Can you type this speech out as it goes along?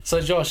So,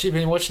 Josh, you've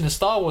been watching the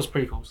Star Wars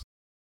prequels.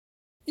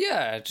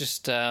 Yeah,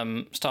 just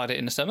started it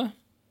in the summer,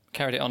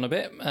 carried it on a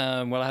bit.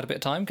 Well, I had a bit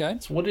of time going.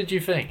 So what did you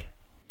think?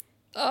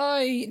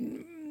 I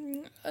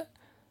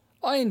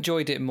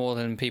enjoyed it more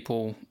than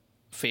people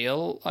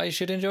feel I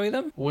should enjoy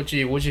them. What do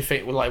you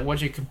think? Like, what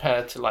do you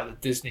compare to like the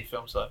Disney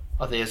films? Though,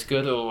 are they as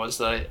good or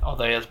are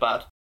they as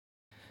bad?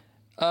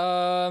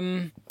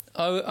 I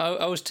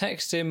was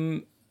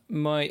texting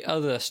my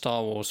other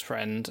Star Wars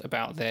friend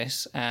about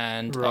this,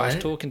 and I was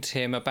talking to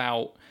him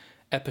about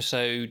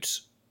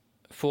episodes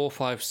 4,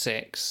 5,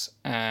 6,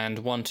 and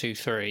 1, 2,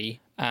 3,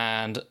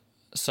 and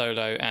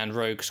Solo and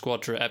Rogue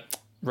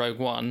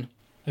One.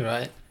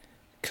 Right.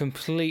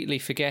 Completely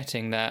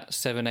forgetting that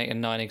 7, 8,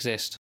 and 9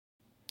 exist.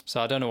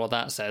 So I don't know what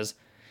that says.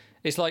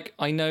 It's like,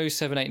 I know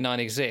 7, 8, 9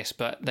 exist,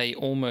 but they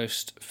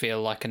almost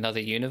feel like another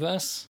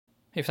universe,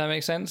 if that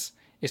makes sense.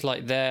 It's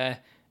like they're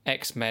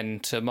X-Men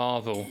to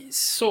Marvel.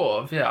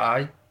 Sort of,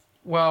 yeah.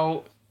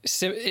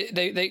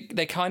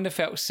 They kind of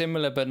felt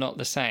similar, but not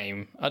the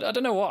same. I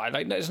don't know why.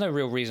 Like, there's no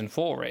real reason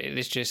for it.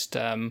 It's just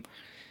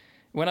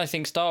when I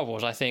think Star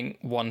Wars, I think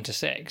 1 to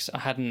 6. I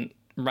hadn't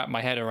wrapped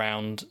my head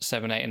around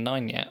 7, 8, and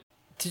 9 yet.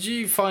 Did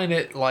you find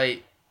it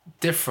like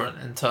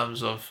different in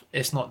terms of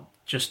it's not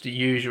just the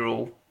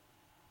usual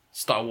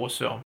Star Wars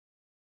film?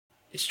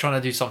 It's trying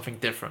to do something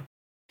different.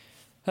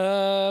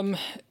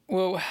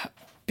 Well,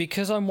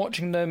 because I'm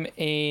watching them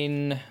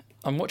in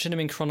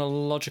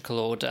chronological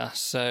order,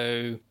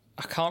 so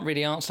I can't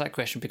really answer that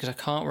question because I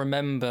can't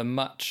remember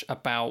much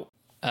about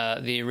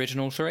the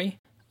original 3.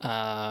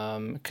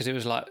 Because it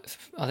was like,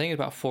 I think it was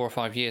about 4 or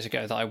 5 years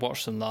ago that I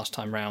watched them last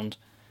time round.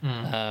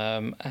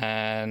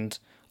 And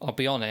I'll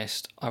be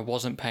honest, I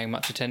wasn't paying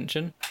much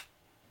attention.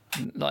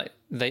 Like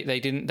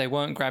they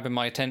weren't grabbing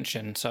my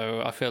attention,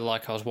 so I feel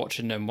like I was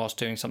watching them whilst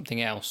doing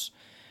something else.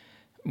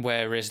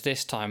 Whereas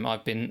this time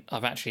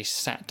I've actually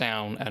sat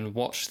down and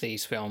watched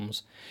these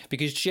films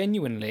because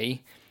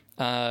genuinely,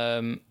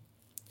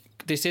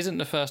 this isn't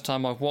the first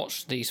time I've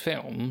watched these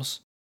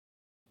films,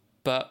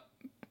 but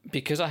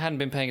because I hadn't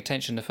been paying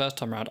attention the first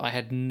time around, I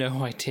had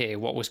no idea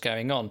what was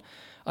going on.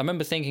 I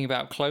remember thinking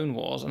about Clone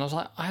Wars, and I was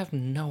like, I have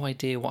no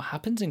idea what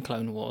happens in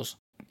Clone Wars.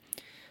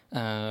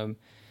 And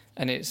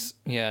it's,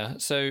 yeah,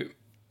 so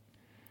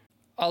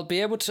I'll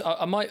be able to,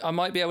 I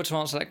might be able to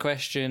answer that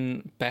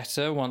question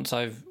better once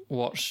I've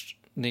watched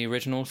the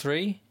original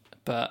 3,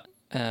 but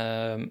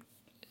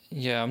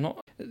yeah, I'm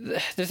not.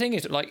 The thing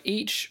is, like,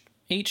 each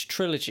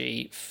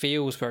trilogy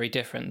feels very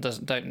different,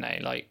 don't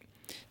they? Like,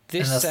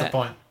 this and that's set, the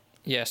point.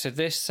 Yeah, so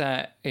this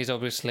set is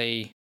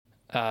obviously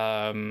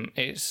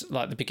it's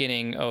like the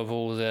beginning of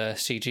all the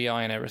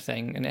CGI and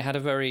everything, and it had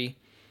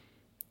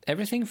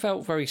everything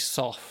felt very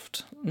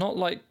soft. Not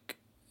like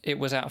it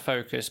was out of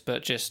focus,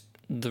 but just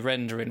the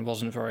rendering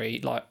wasn't very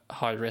like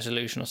high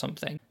resolution or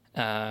something.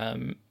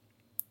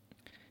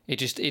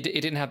 It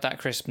didn't have that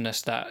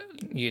crispness that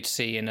you'd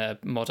see in a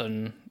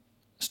modern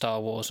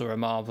Star Wars or a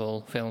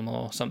Marvel film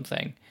or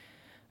something.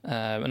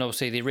 And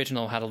obviously the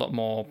original had a lot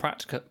more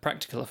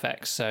practical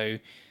effects, so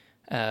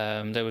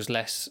there was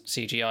less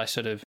CGI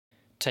sort of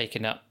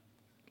taking up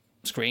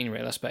screen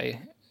real estate,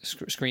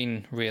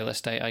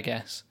 I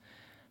guess.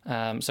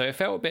 So it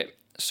felt a bit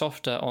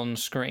softer on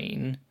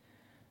screen.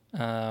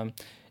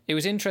 It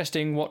was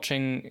interesting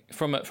watching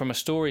from a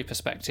story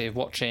perspective,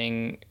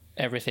 watching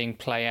everything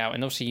play out,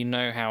 and obviously you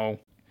know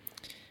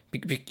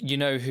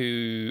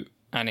who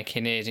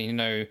Anakin is, and you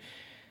know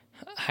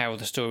how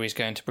the story is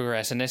going to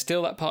progress, and there's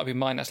still that part of your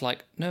mind that's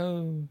like,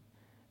 no,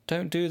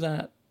 don't do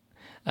that.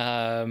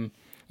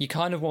 You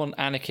kind of want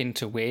Anakin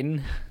to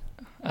win,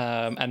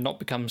 and not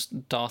become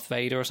Darth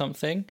Vader or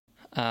something.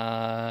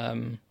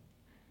 Do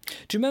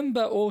you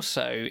remember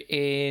also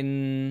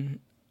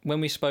when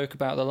we spoke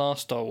about the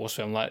last Star Wars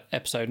film, like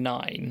Episode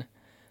 9,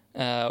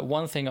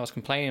 one thing I was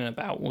complaining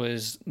about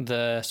was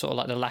the sort of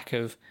like the lack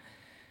of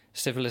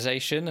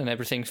civilization, and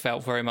everything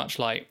felt very much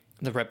like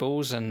the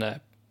Rebels and the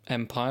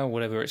Empire,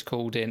 whatever it's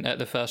called at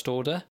the First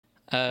Order.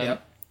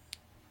 Yep.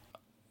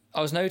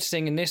 I was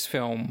noticing in this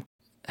film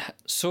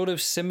sort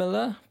of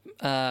similar.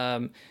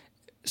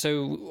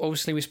 So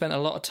obviously we spent a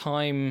lot of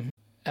time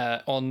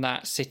on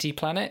that city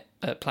Planet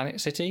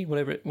City,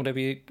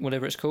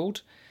 whatever it's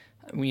called.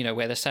 You know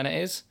where the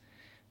Senate is.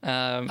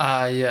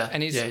 Yeah.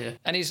 And it's yeah.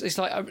 and it's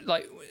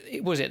like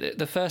was it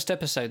the first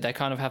episode? They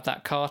kind of have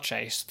that car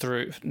chase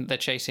through. They're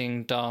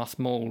chasing Darth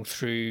Maul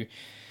through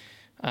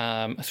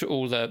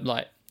all the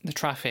like the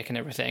traffic and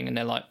everything, and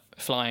they're like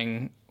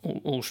flying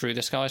all through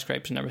the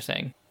skyscrapers and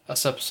everything.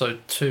 That's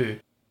Episode 2.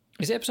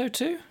 Is it Episode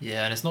 2?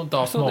 Yeah, and it's not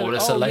Darth Maul,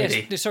 it's a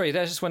lady. Yes, sorry,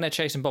 that's just when they're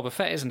chasing Boba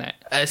Fett, isn't it?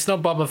 It's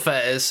not Boba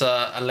Fett, it's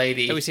a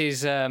lady. It was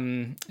his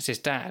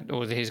dad,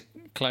 or his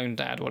clone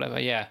dad, or whatever,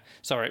 yeah.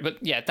 Sorry, but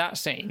yeah, that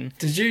scene.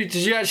 Did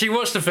you actually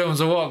watch the films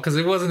or what? Because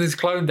it wasn't his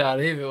clone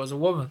dad either, it was a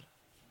woman.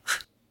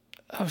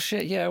 Oh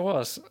shit, yeah, it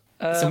was.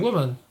 It's a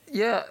woman.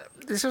 Yeah,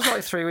 this was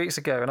like 3 weeks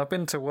ago, and I've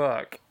been to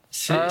work.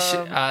 It's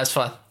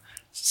fine.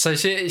 So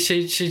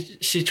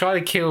she tried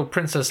to kill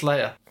Princess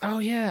Leia. Oh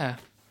yeah.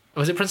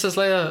 Was it Princess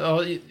Leia?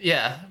 Oh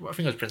yeah, I think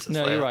it was Princess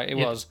Leia. No, you're right. It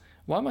was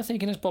Why am I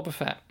thinking it's Boba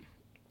Fett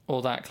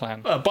or that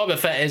clan? Well, Boba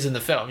Fett is in the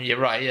film. You're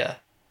right. Yeah,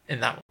 in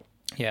that one.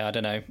 Yeah, I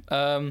don't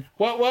know.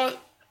 Well,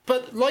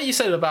 but like you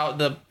said about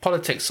the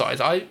politics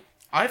side,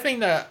 I think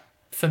that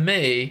for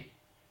me,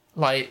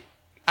 like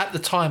at the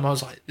time, I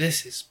was like,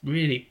 this is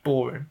really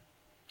boring.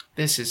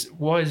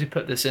 Why has he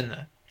put this in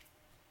there?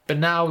 But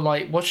now,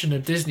 like watching the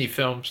Disney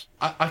films,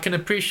 I can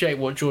appreciate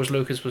what George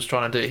Lucas was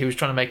trying to do. He was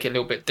trying to make it a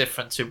little bit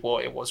different to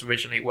what it was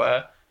originally,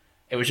 where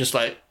it was just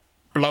like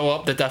blow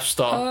up the Death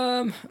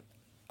Star.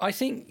 I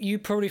think you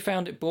probably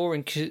found it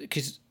boring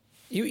because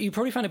you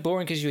probably found it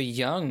boring because you were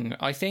young.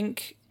 I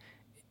think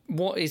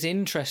what is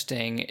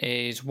interesting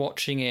is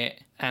watching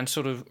it and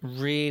sort of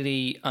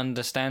really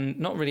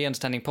not really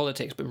understanding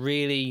politics, but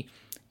really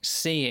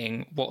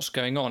seeing what's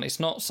going on. It's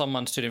not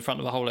someone stood in front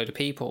of a whole load of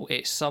people.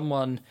 It's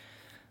someone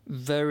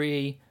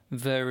very,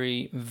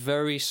 very,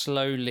 very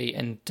slowly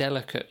and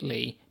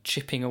delicately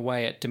chipping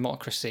away at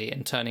democracy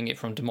and turning it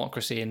from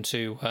democracy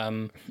into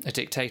a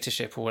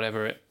dictatorship or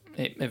whatever it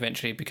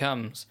eventually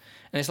becomes.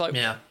 And it's like,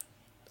 Yeah.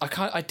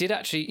 I did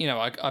actually,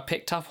 I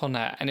picked up on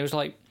that, and it was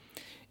like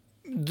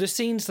the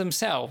scenes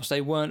themselves, they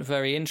weren't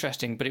very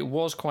interesting, but it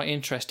was quite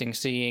interesting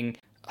seeing.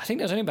 I think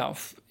there's only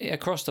about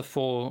across the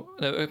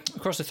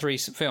three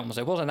films,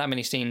 there wasn't that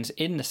many scenes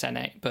in the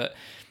Senate, but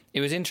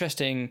it was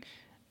interesting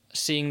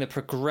seeing the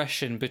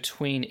progression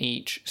between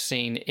each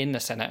scene in the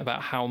Senate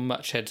about how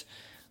much had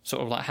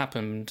sort of like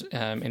happened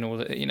in all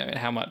the,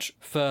 how much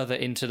further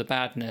into the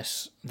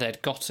badness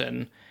they'd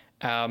gotten,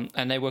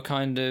 and they were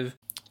kind of.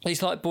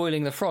 It's like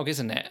boiling the frog,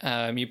 isn't it?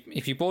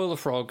 If you boil the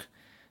frog,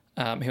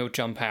 he'll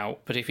jump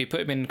out. But if you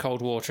put him in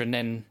cold water and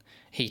then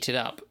heat it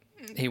up,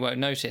 he won't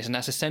notice. And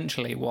that's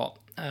essentially what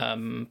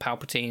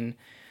Palpatine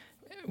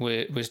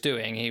was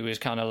doing. He was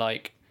kind of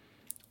like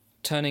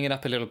turning it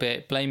up a little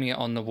bit, blaming it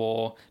on the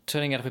war,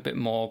 turning it up a bit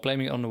more,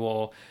 blaming it on the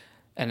war,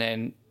 and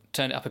then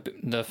turned it up a bit,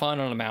 the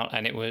final amount.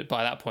 And it was,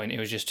 by that point, it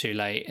was just too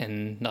late,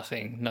 and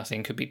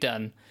nothing could be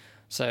done.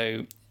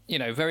 So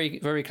very,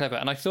 very clever.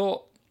 And I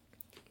thought,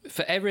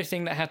 for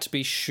everything that had to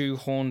be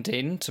shoehorned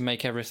in to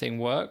make everything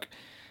work,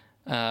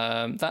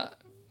 that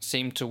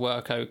seemed to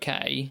work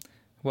okay.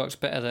 Works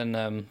better than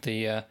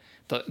the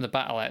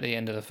battle at the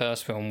end of the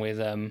first film with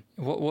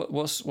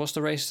what's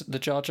the race? The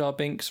Jar Jar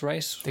Binks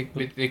race? The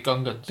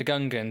Gungans. The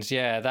Gungans,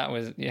 yeah, that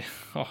was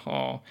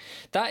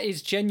that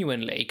is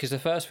genuinely, because the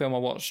first film I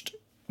watched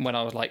when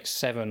I was like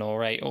 7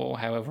 or 8 or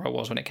however I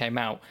was when it came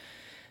out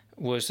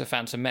was The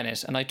Phantom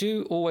Menace, and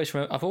I've always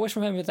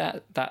remembered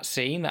that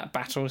scene, that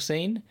battle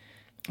scene.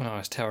 Oh,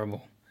 it's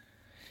terrible.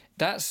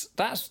 That's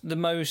the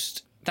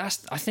most. I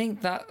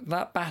think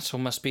that battle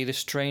must be the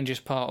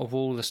strangest part of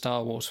all the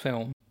Star Wars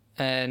film.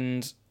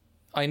 And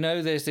I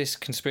know there's this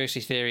conspiracy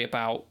theory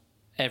about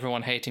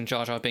everyone hating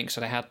Jar Jar Binks,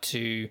 so they had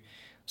to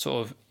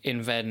sort of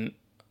invent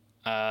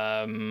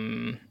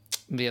the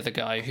other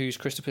guy, who's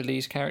Christopher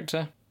Lee's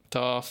character,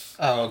 Darth.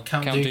 Oh,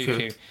 Count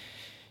Dooku.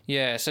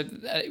 Yeah, so,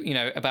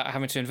 about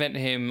having to invent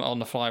him on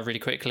the fly really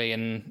quickly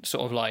and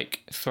sort of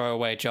like throw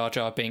away Jar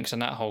Jar Binks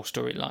and that whole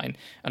storyline.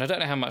 And I don't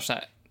know how much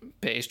that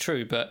bit is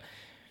true, but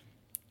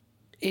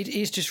it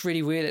is just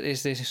really weird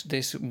that there's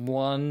this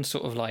one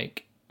sort of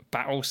like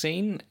battle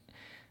scene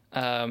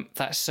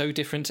that's so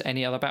different to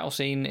any other battle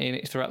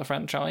scene throughout the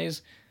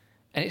franchise.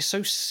 And it's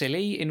so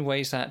silly in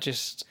ways that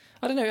just...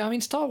 I don't know. I mean,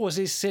 Star Wars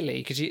is silly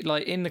because,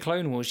 like in the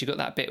Clone Wars, you got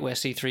that bit where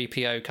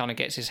C-3PO kind of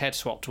gets his head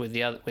swapped with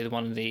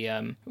one of the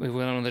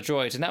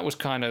droids, and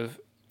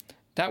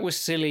that was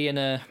silly in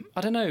a, I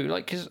don't know,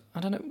 like, because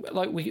I don't know,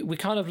 like we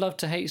kind of love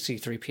to hate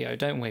C-3PO,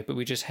 don't we? But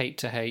we just hate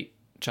to hate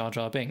Jar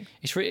Jar Binks.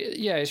 It's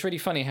really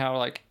funny how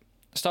like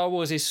Star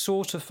Wars is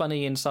sort of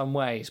funny in some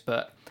ways,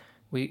 but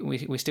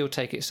we still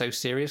take it so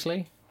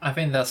seriously. I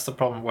think that's the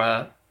problem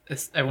where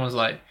everyone's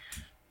like.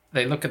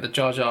 They look at the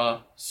Jar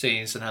Jar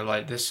scenes and they're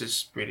like, this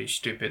is really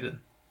stupid and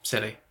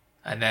silly.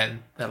 And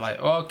then they're like,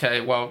 oh, okay,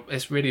 well,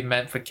 it's really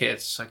meant for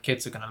kids, so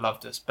kids are going to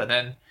love this. But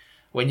then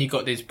when you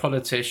got these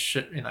politics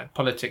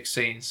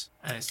scenes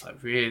and it's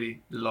like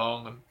really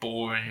long and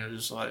boring, you're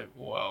just like,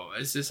 well,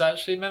 is this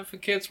actually meant for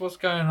kids? What's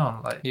going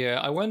on? Like, yeah,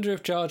 I wonder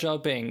if Jar Jar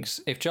Binks'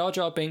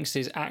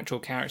 actual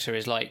character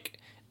is like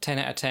 10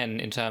 out of 10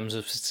 in terms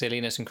of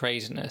silliness and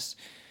craziness.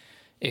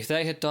 If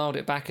they had dialed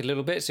it back a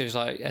little bit, so it was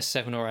like a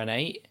 7 or an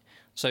 8,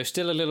 so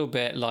still a little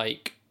bit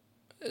like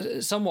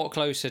somewhat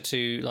closer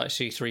to like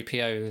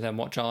C-3PO than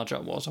what Jar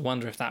Jar was. I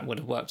wonder if that would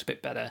have worked a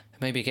bit better.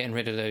 Maybe getting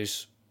rid of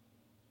those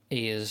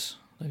ears.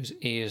 Those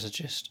ears are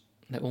just,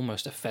 they're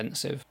almost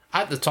offensive.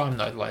 At the time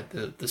though, like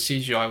the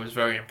CGI was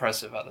very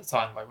impressive at the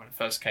time, like when it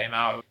first came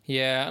out.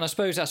 Yeah, and I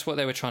suppose that's what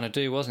they were trying to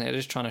do, wasn't it? They're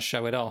just trying to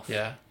show it off.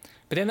 Yeah.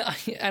 But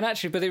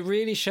but it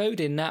really showed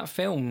in that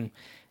film.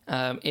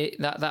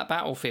 That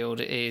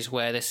battlefield is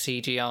where the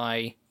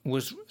CGI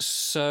was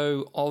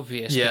so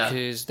obvious,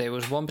 because there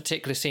was one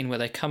particular scene where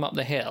they come up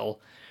the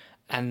hill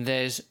and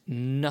there's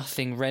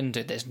nothing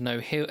rendered. There's no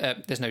hill,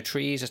 there's no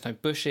trees, there's no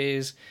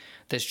bushes.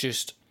 There's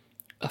just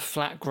a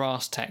flat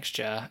grass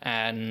texture,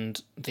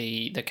 and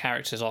the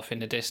characters off in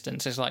the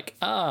distance. It's like,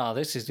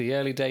 this is the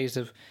early days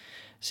of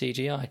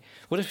CGI.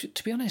 Well,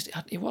 to be honest,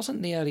 it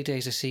wasn't the early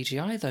days of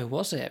CGI though,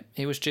 was it?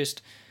 It was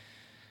just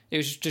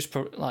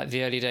like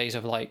the early days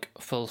of like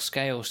full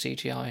scale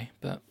CGI.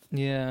 But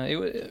yeah,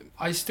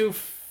 I still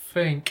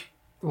think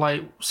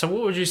like. So,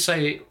 what would you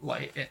say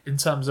like in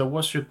terms of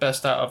what's your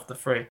best out of the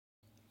three?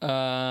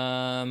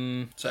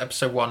 So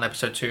episode 1,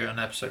 episode 2, and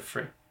episode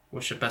 3.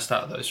 What's your best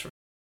out of those 3?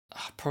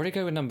 I'll probably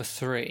go with number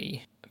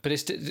 3. But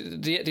it's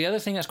the other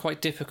thing that's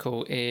quite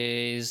difficult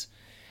is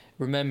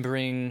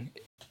remembering.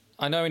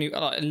 I know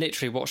I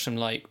literally watched them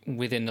like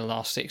within the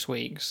last 6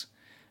 weeks,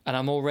 and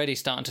I'm already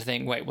starting to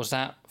think, wait, was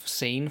that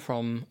scene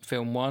from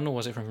film 1 or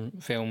was it from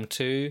film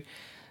 2?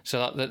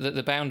 So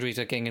the boundaries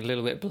are getting a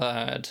little bit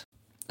blurred.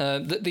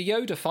 The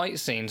Yoda fight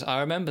scenes,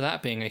 I remember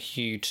that being a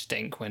huge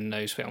stink when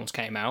those films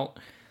came out.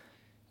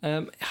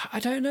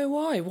 I don't know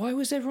why. Why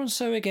was everyone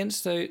so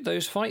against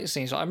those fight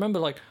scenes? I remember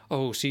like,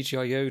 oh,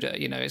 CGI Yoda,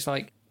 it's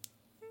like,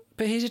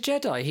 but he's a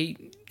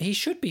Jedi. He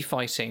should be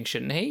fighting,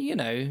 shouldn't he?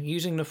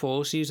 Using the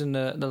Force, using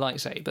the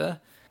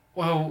lightsaber.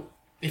 Well,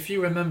 if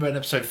you remember in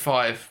episode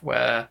 5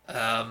 where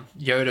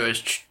Yoda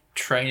is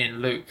training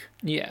Luke.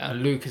 Yeah.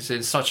 And Luke is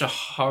in such a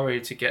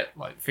hurry to get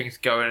like things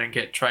going and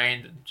get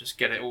trained and just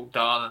get it all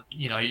done.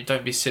 You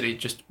don't be silly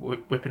just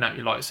whipping out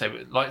your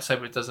lightsaber.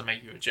 Lightsaber doesn't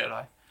make you a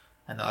Jedi.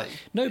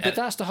 No, but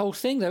that's the whole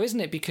thing, though,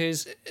 isn't it?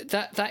 Because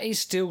that is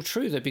still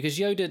true, though, because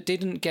Yoda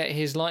didn't get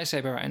his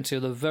lightsaber out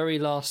until the very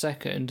last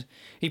second.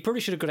 He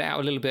probably should have got it out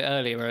a little bit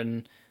earlier,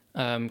 and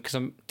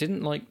because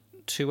didn't like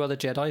 2 other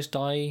Jedis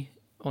die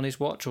on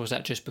his watch, or was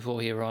that just before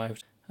he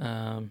arrived?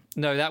 No,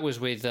 that was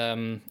with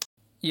Samuel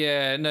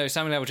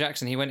L.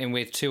 Jackson. He went in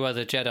with 2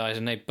 other Jedis,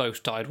 and they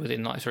both died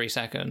within like 3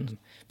 seconds.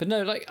 But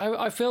no, like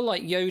I feel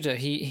like Yoda,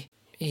 he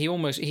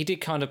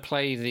did kind of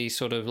play the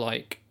sort of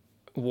like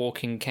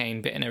walking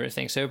cane bit and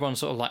everything, so everyone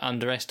sort of like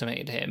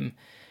underestimated him,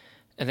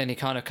 and then he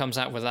kind of comes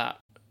out with that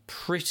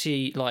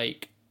pretty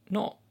like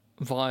not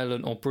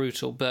violent or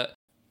brutal, but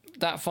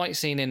that fight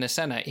scene in the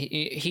Senate,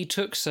 he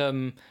took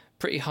some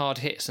pretty hard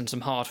hits and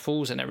some hard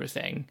falls and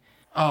everything.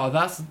 Oh,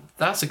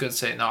 that's a good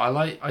scene. No,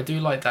 I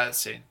do like that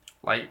scene.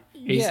 Like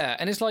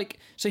and it's like,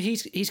 so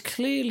he's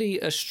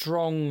clearly a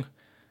strong,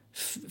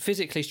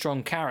 physically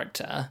strong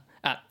character.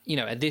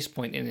 At this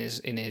point in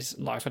his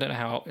life, I don't know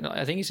how.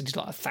 I think he's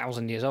like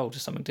 1,000 years old or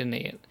something, didn't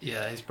he?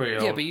 Yeah, he's pretty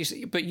old.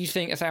 Yeah, but you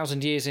think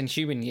 1,000 years in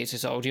human years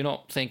is old. You're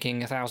not thinking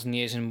 1,000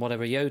 years in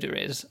whatever Yoda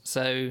is.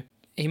 So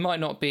he might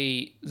not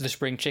be the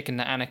spring chicken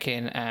that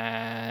Anakin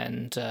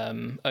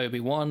and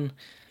Obi-Wan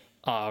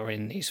are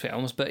in these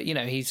films, but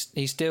he's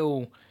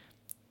still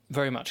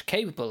very much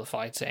capable of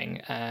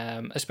fighting.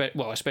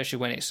 Especially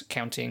when it's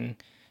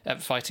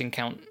fighting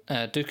Count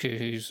Dooku,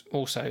 who's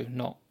also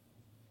not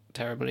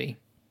terribly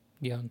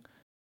young.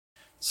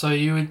 So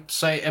you would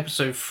say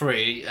episode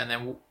 3, and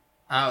then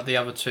out of the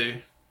other 2,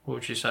 what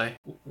would you say?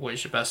 What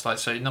is your best? Like,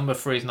 so number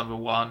 3 is number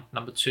 1,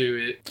 number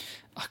 2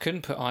 I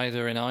couldn't put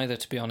either in either,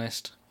 to be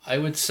honest. I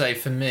would say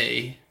for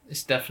me,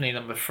 it's definitely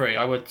number 3.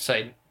 I would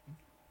say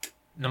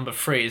number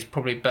 3 is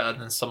probably better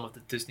than some of the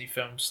Disney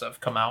films that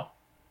have come out.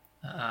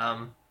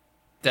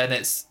 Then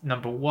it's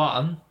number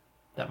 1.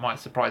 That might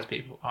surprise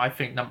people. I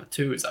think number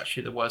 2 is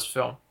actually the worst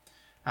film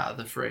out of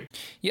the 3.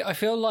 Yeah, I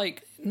feel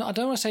like, I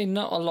don't want to say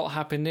not a lot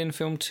happened in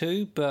film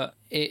 2, but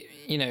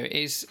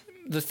it's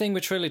the thing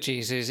with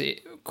trilogies is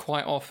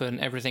quite often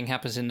everything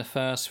happens in the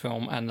first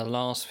film and the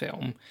last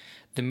film.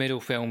 The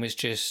middle film is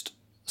just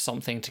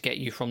something to get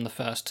you from the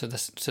first to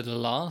the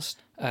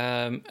last,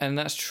 and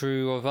that's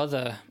true of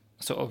other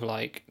sort of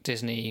like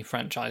Disney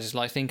franchises.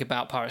 Like think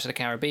about Pirates of the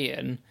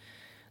Caribbean.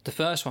 The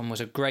first one was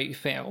a great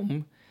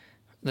film.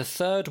 The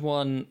third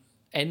one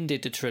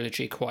ended the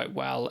trilogy quite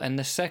well, and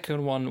the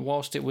second one,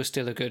 whilst it was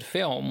still a good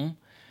film,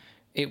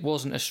 it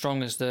wasn't as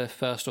strong as the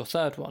first or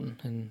third one,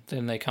 and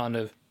then they kind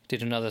of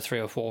did another 3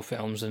 or 4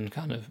 films and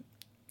kind of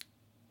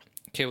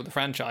killed the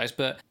franchise.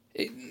 But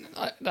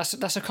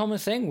that's a common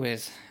thing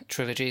with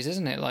trilogies,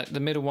 isn't it? Like the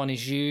middle one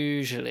is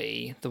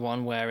usually the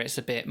one where it's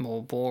a bit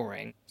more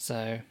boring,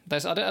 so I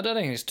don't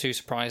think it's too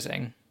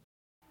surprising.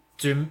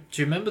 Do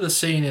you remember the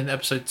scene in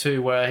episode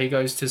 2 where he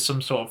goes to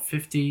some sort of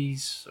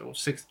 50s or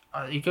 60s?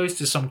 He goes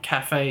to some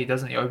cafe,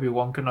 doesn't he,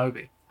 Obi-Wan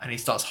Kenobi? And he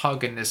starts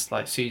hugging this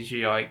like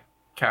CGI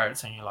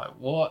character, and you're like,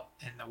 what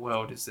in the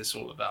world is this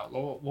all about?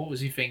 What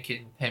was he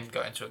thinking, him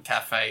going to a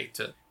cafe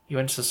he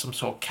went to some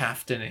sort of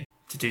caf, didn't he?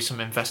 To do some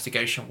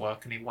investigation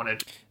work, and he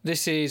wanted...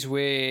 This is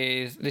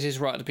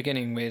right at the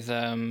beginning with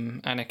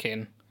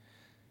Anakin,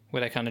 where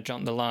they kind of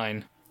jumped the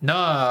line. No,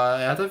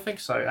 I don't think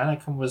so.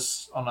 Anakin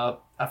was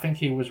I think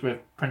he was with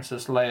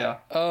Princess Leia.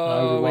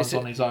 Oh, Obi-Wan's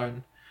on his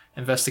own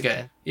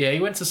investigating. Yeah, he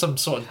went to some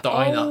sort of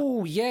diner.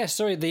 Oh, yeah,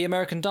 sorry, the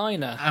American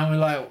diner. And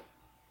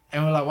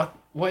we're like,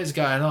 what is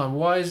going on?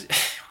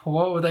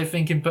 What were they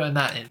thinking putting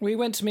that in? We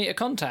went to meet a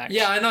contact.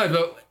 Yeah, I know,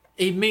 but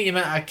he'd meet him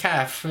at a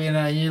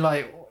cafe, you're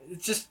like,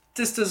 just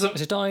this doesn't...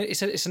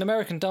 It's an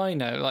American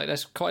diner, like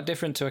that's quite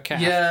different to a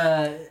cafe.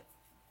 Yeah.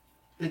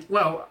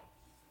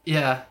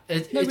 Yeah,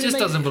 it but just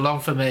doesn't belong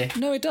for me.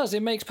 No, it does.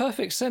 It makes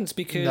perfect sense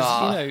because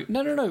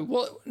no.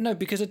 What? No,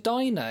 because a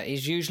diner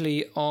is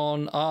usually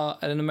on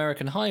an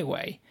American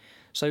highway,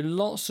 so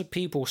lots of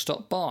people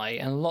stop by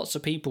and lots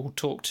of people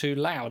talk too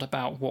loud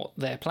about what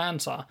their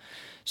plans are.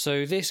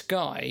 So this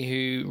guy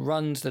who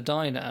runs the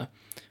diner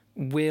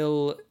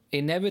will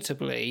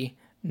inevitably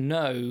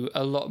know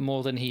a lot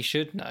more than he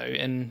should know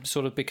and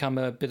sort of become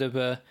a bit of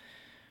a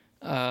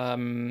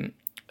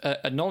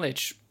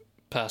knowledge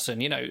person,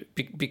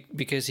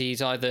 because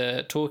he's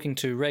either talking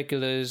to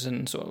regulars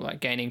and sort of like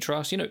gaining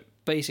trust,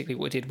 basically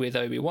what he did with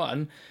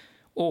Obi-Wan,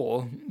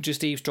 or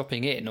just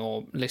eavesdropping in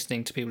or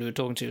listening to people who are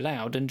talking too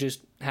loud and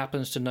just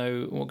happens to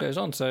know what goes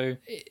on. So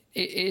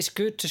it's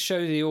good to show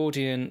the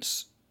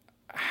audience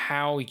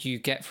how you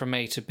get from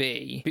A to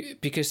B,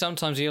 because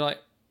sometimes you're like,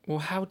 well,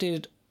 how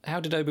did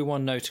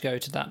Obi-Wan know to go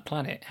to that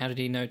planet? How did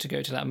he know to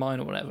go to that mine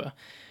or whatever?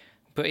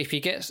 But if he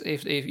goes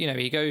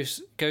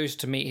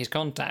to meet his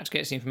contact,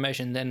 gets the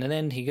information,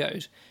 then he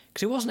goes.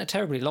 Because it wasn't a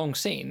terribly long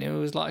scene. It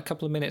was like a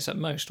couple of minutes at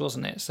most,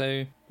 wasn't it?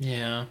 So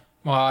yeah.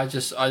 Well, I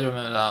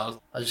remember that.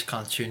 I just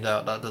kind of tuned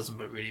out. That doesn't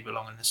really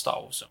belong in the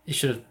Star Wars. They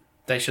should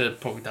have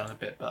probably done a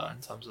bit better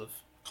in terms of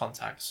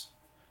contacts.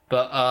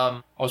 But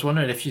I was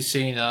wondering if you've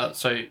seen.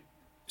 So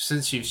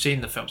since you've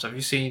seen the films, have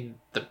you seen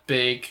the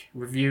big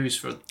reviews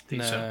for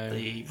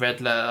the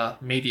Red Letter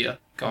Media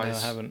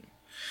guys? No, I haven't.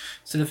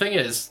 So the thing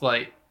is,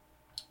 like,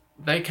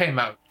 they came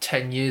out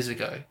 10 years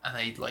ago and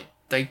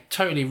they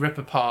totally rip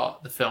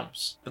apart the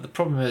films. But the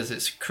problem is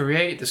it's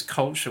created this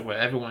culture where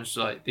everyone's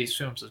like, these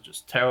films are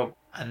just terrible.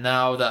 And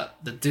now that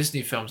the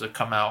Disney films have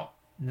come out,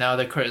 now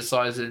they're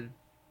criticizing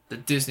the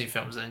Disney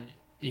films, and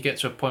you get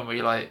to a point where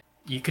you're like,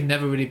 you can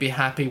never really be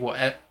happy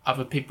what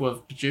other people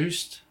have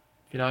produced.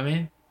 You know what I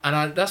mean?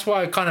 And that's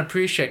why I kind of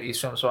appreciate these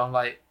films. So I'm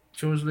like,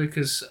 George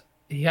Lucas,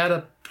 he had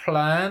a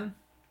plan.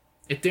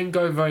 It didn't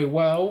go very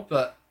well,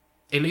 but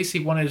at least he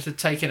wanted to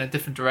take in a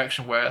different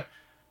direction, where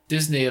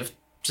Disney have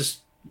just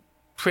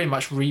pretty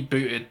much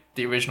rebooted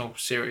the original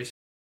series.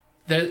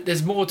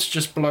 There's more to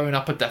just blowing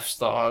up a Death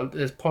Star.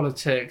 There's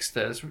politics.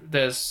 There's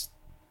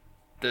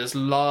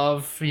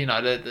love.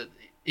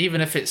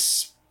 Even if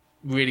it's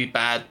really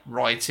bad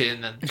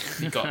writing, and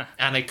you got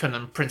Anakin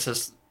and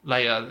Princess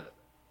Leia.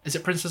 Is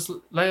it Princess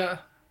Leia?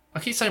 I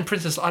keep saying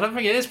Princess. I don't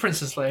think it is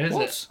Princess Leia, is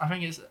it? I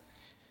think it's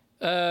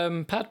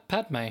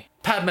Padme.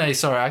 Padme.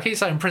 Sorry, I keep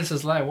saying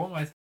Princess Leia. What am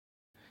I?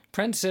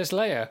 Princess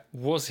Leia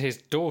was his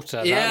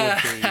daughter. Yeah.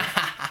 That would be.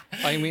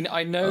 I mean,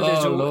 I know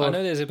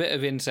there's a bit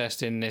of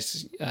incest in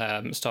this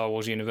Star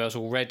Wars universe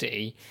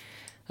already,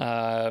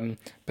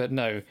 but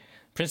no,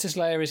 Princess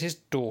Leia is his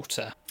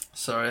daughter.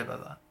 Sorry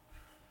about that.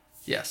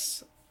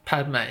 Yes,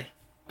 Padme.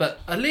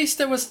 But at least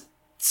there was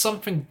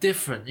something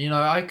different.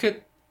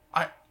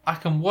 I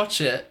can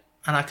watch it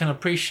and I can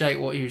appreciate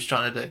what he was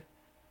trying to do.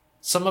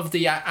 Some of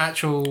the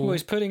actual. Well,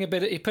 he's putting a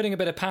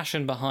bit of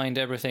passion behind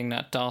everything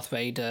that Darth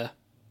Vader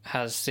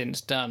has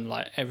since done,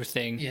 like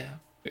everything. Yeah.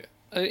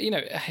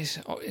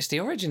 It's the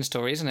origin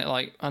story, isn't it?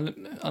 Like, I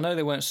know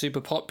they weren't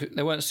super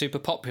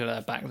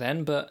popular back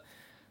then, but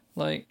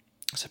like,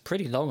 it's a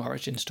pretty long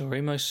origin story.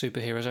 Most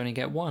superheroes only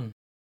get one.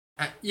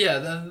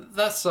 Yeah,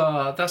 that's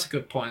a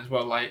good point as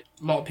well. Like,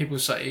 a lot of people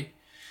say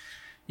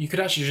you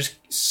could actually just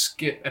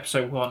skip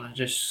episode 1 and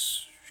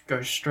just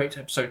go straight to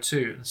episode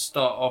 2 and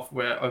start off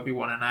where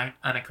Obi-Wan and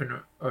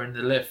Anakin are in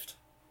the lift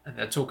and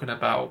they're talking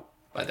about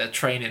like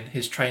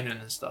his training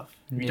and stuff.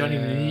 You don't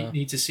even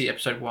need to see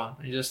episode 1.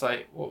 You're just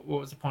like, what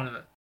was the point of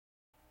it?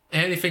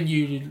 The only thing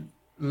you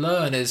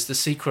learn is the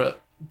secret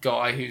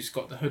guy who's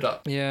got the hood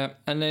up. Yeah,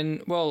 and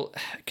then, well,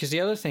 because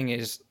the other thing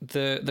is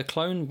the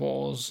Clone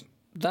Wars.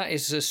 That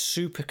is a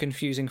super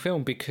confusing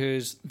film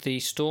because the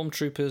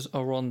stormtroopers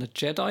are on the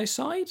Jedi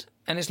side,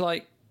 and it's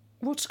like,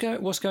 what's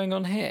going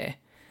on here?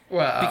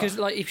 Well, because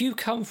like if you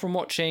come from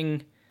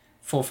watching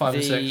 4, 5,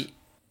 and 6.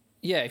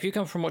 Yeah, if you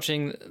come from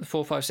watching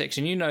 4, 5, 6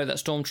 and you know that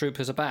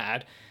stormtroopers are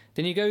bad,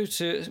 then you go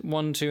to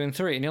 1, 2, and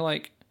 3 and you're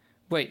like,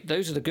 wait,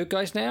 those are the good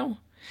guys now?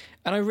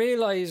 And I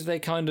realise they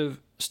kind of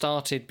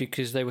started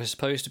because they were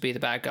supposed to be the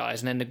bad guys,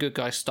 and then the good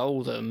guys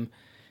stole them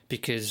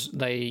because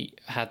they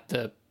had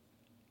the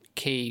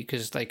key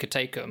because they could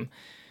take them.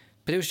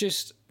 But it was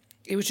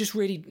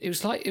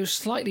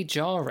slightly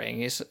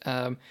jarring. It's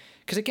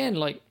because again,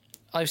 like,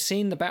 I've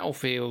seen the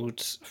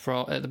battlefields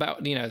from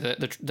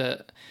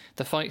the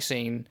fight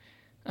scene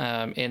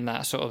in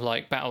that sort of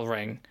like battle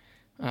ring.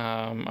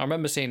 I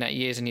remember seeing that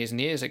years and years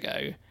and years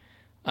ago.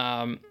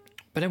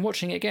 But then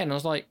watching it again, I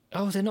was like,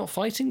 oh, they're not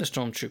fighting the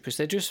stormtroopers.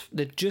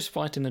 They're just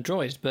fighting the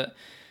droids, but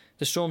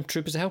the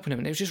stormtroopers are helping them.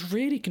 And it was just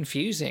really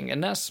confusing.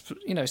 And that's,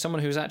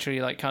 someone who's actually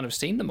like kind of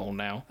seen them all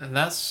now. And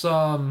that's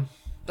a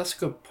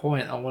good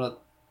point. I want to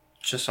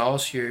just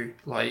ask you,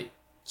 like,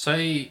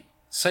 say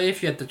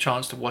if you had the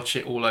chance to watch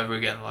it all over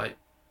again, like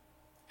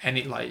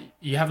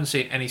you haven't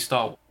seen any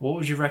Star Wars, what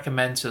would you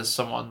recommend to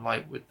someone?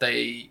 Like,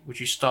 would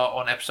you start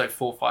on episode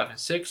 4, 5, and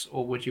 6,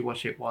 or would you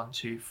watch it 1,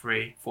 2,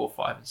 3, 4,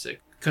 5, and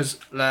 6? Because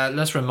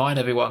let's remind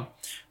everyone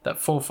that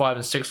 4, 5,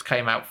 and 6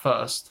 came out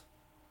first,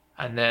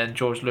 and then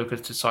George Lucas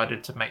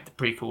decided to make the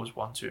prequels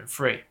 1, 2, and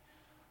 3.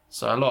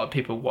 So a lot of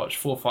people watch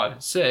 4, 5,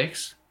 and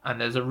 6, and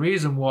there's a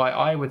reason why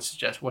I would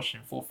suggest watching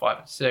 4, 5,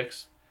 and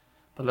 6.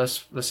 But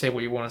let's hear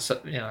what you want to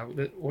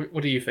say.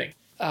 What do you think?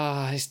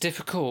 It's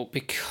difficult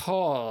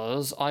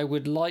because I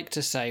would like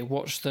to say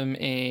watch them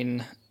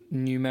in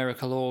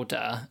numerical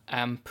order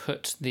and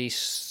put the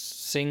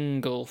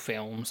single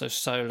films, so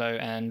Solo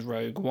and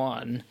Rogue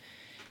One,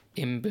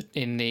 in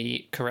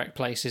the correct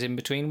places in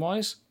between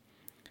wise.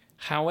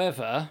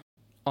 However,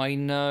 I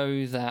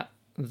know that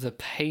the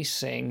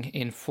pacing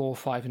in 4,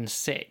 5, and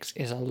 6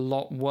 is a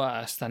lot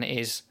worse than it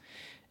is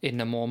in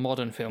the more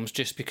modern films,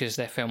 just because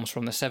they're films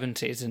from the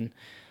 70s, and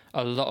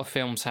a lot of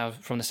films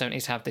from the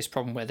 70s have this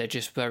problem where they're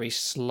just very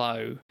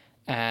slow,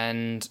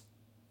 and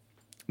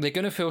they're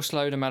going to feel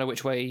slow no matter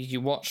which way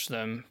you watch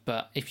them.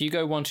 But if you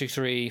go 1, 2,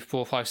 3,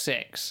 4, 5,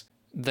 6,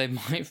 they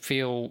might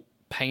feel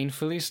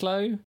painfully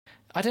slow.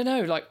 I don't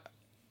know, like,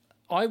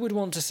 I would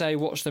want to say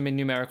watch them in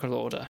numerical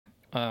order.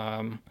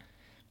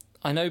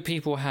 I know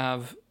people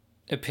have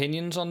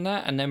opinions on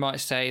that, and they might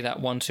say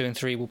that 1, 2, and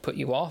 3 will put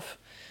you off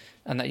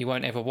and that you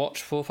won't ever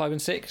watch 4, 5,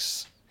 and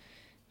 6.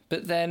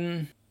 But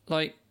then,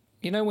 like,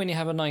 when you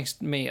have a nice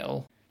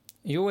meal,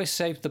 you always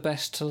save the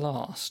best to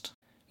last.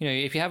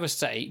 If you have a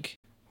steak,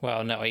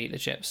 well, no, I eat the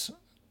chips.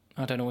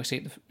 I don't always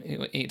eat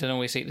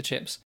the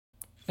chips.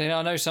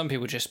 I know some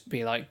people just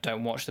be like,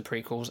 don't watch the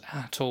prequels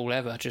at all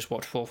ever, just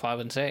watch 4, 5,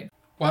 and 6.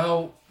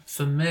 Well,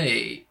 for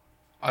me,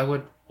 I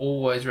would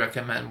always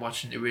recommend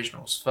watching the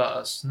originals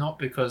first, not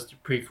because the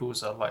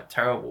prequels are like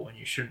terrible and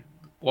you shouldn't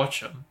watch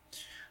them,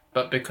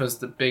 but because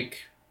the big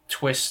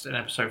twist in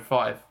episode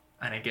 5,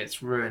 and it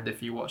gets ruined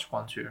if you watch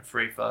 1, 2, and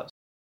 3 first.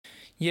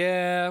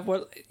 Yeah,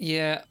 well,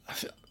 yeah,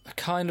 I'm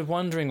kind of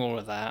wondering all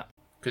of that.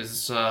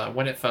 Because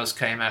when it first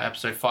came out,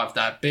 episode 5,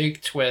 that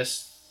big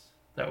twist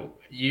that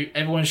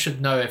everyone should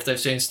know if they've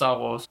seen Star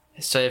Wars.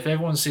 So if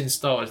everyone's seen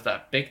Star Wars,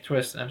 that big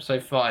twist in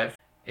episode 5,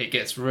 it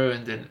gets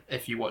ruined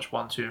if you watch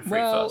 1, 2, and 3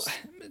 first.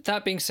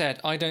 That being said,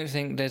 I don't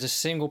think there's a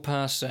single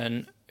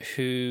person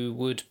who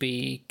would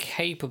be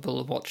capable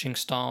of watching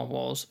Star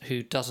Wars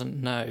who doesn't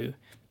know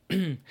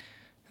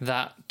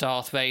that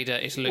Darth Vader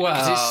is Luke.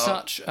 Because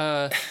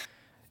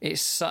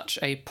it's such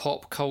a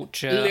pop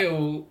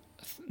culture.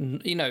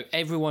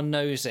 Everyone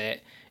knows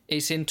it.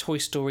 It's in Toy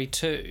Story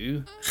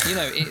 2.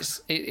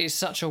 It's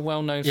such a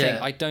well-known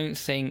thing. I don't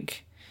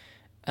think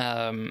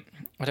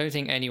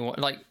anyone,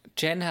 like,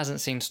 Jen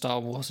hasn't seen Star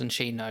Wars and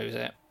she knows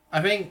it.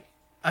 I think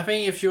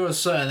if you're a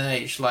certain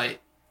age, like,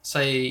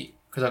 say,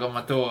 because I got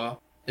my daughter,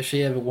 if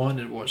she ever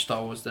wanted to watch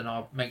Star Wars, then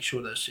I'll make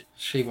sure that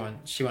she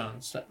won't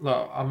understand.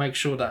 Look, I'll make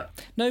sure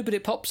that. No, but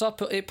it pops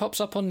up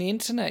on the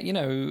internet.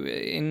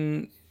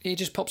 It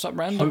just pops up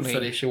randomly.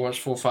 Hopefully, she'll watch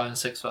 4, 5, and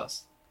 6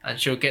 first, and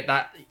she'll get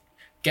that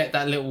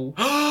little.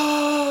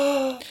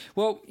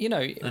 Well,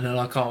 And then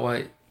I can't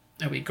wait.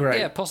 It'll be great.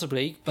 Yeah,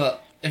 possibly.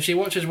 But if she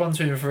watches 1,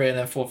 2, and 3, and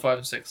then 4, 5,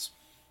 and 6,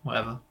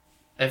 whatever.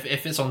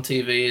 If it's on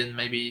TV and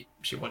maybe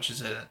she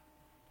watches it,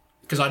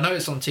 because I know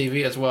it's on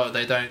TV as well.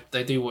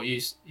 They do what you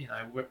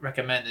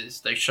recommend is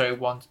they show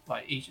one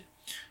like each,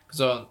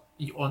 because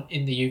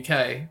in the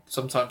UK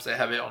sometimes they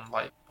have it on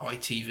like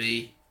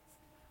ITV,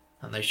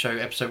 and they show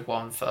episode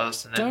 1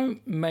 first and then.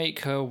 Don't make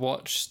her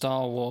watch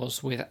Star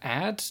Wars with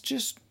ads.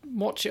 Just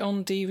watch it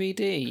on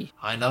DVD.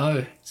 I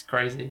know, it's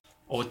crazy.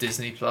 Or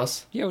Disney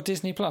Plus. Yeah, or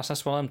Disney Plus.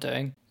 That's what I'm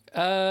doing.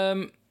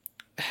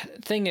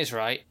 Thing is,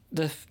 right,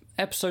 the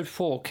episode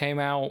 4 came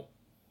out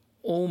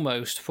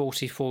almost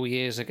 44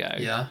 years ago.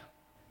 Yeah.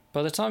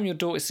 By the time your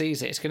daughter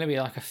sees it, it's going to be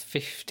like a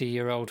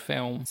 50-year-old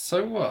film.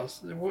 So what?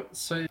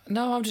 So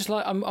no, I'm just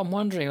like I'm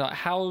wondering, like,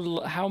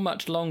 how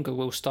much longer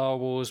will Star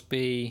Wars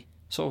be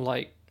sort of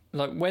like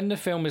when the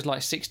film is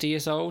like 60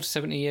 years old,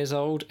 70 years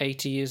old,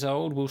 80 years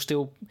old?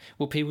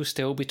 Will people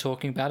still be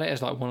talking about it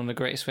as like one of the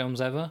greatest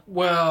films ever?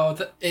 Well,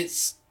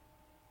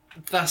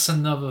 that's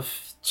another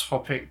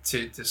topic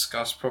to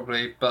discuss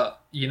probably,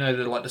 but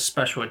the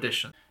special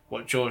edition,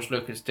 what George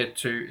Lucas did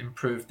to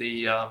improve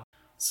the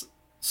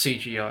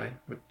CGI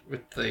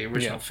with the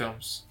original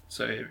films,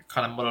 so it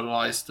kind of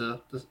modernized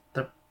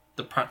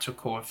the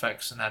practical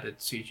effects and added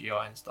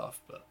CGI and stuff.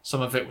 But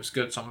some of it was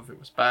good, some of it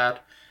was bad.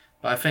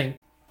 But I think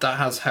that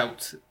has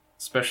helped,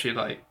 especially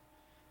like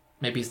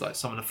maybe like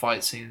some of the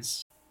fight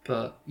scenes.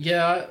 But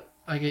yeah,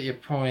 I get your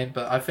point.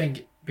 But I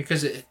think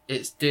because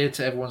it's dear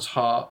to everyone's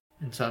heart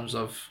in terms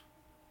of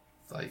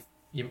like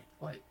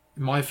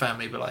my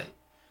family, but like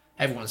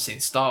everyone's seen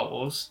Star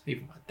Wars,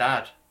 even my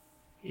dad.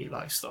 He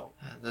likes Star Wars.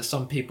 And there's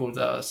some people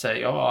that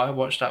say, "Oh, I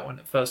watched that when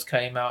it first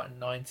came out in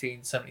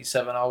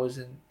 1977. I was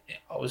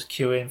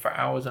queuing for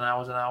hours and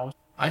hours and hours."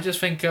 I just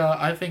think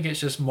it's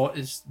just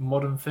it's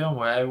modern film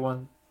where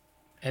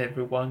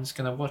everyone's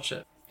gonna watch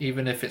it,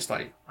 even if it's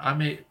like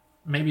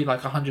maybe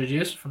like 100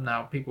 years from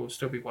now, people will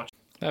still be watching.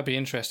 That'd be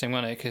interesting,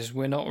 wouldn't it? Because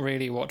we're not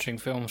really watching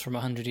films from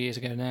 100 years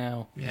ago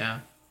now. Yeah,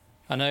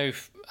 I know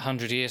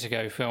 100 years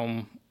ago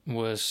film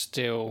was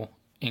still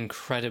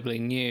incredibly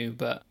new,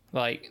 but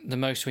like the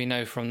most we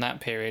know from that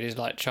period is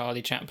like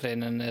Charlie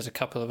Chaplin, and there's a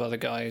couple of other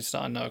guys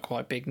that I know are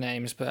quite big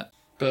names, but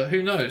But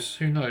who knows?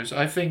 Who knows?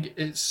 I think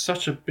it's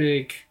such a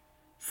big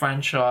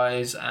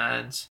franchise,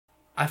 and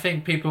I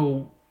think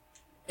people,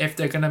 if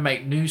they're going to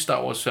make new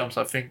Star Wars films,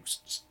 I think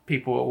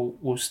people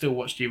will still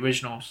watch the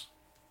originals,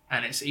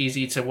 and it's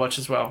easy to watch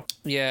as well.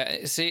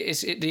 Yeah, see,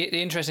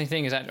 the interesting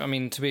thing is that, I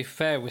mean, to be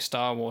fair with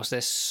Star Wars,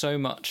 there's so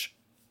much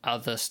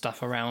other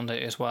stuff around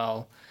it as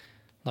well.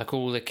 Like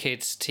all the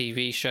kids'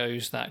 TV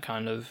shows that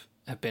kind of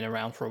have been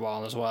around for a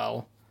while as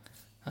well.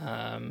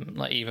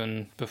 Like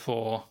even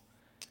before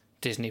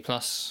Disney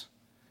Plus.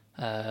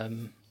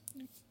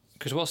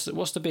 Because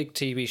what's the big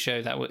TV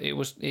show that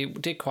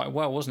it did quite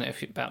well, wasn't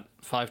it? About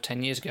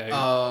 5-10 years ago.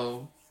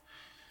 Oh,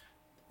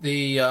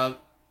 the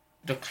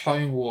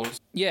Clone Wars.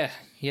 Yeah.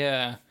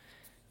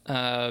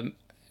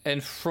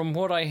 And from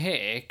what I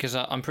hear, because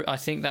I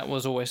think that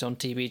was always on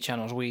TV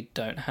channels we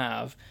don't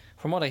have.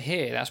 From what I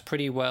hear, that's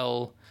pretty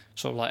well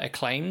sort of like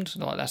acclaimed.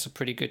 Like that's a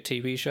pretty good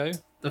TV show.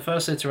 The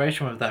first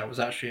iteration of that was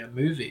actually a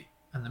movie,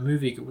 and the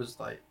movie was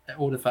like,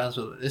 all the fans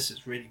were like, "This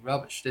is really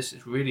rubbish. This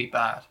is really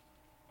bad."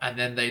 And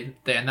then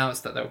they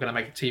announced that they were going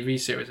to make a TV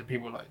series, and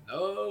people were like,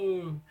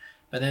 "No!"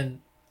 But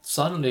then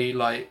suddenly,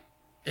 like,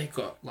 it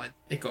got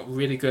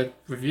really good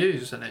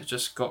reviews, and it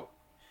just got,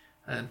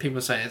 and people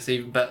were saying it's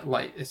even better.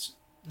 Like, it's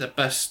the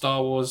best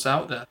Star Wars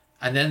out there.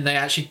 And then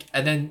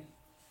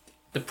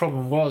the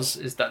problem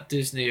is that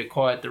Disney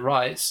acquired the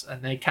rights,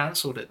 and they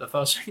cancelled it. The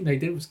first thing they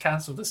did was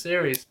cancel the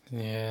series.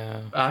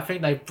 Yeah. I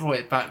think they brought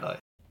it back though.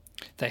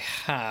 They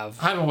have.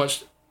 I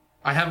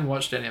haven't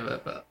watched any of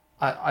it, but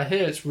I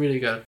hear it's really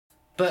good.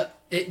 But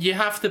you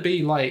have to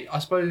be like, I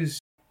suppose,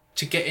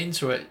 to get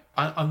into it.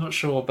 I'm not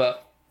sure,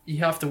 but you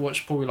have to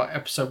watch probably like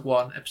episode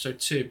 1, episode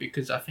 2,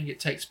 because I think it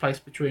takes place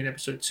between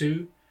episode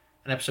 2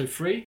 and episode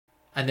 3,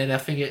 and then I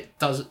think it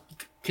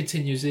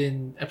continues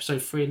in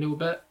episode 3 a little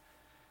bit.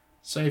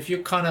 So if you're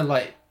kind of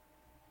like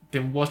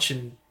been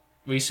watching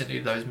recently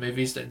those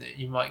movies, then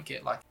you might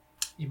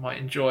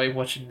enjoy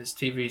watching this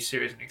TV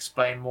series and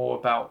explain more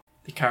about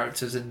the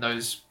characters in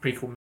those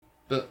prequel movies.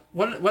 But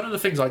one of the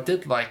things I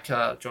did like,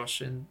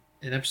 Josh, in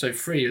episode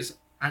 3 is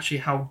actually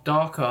how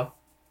darker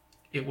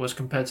it was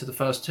compared to the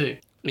first 2.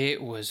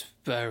 It was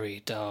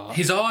very dark.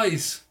 His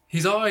eyes.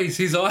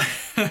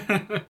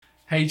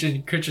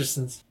 Hayden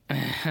Christensen's.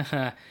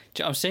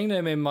 I'm seeing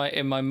them in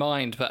my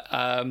mind, but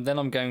then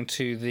I'm going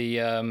to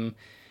the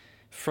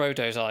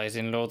Frodo's eyes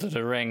in Lord of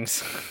the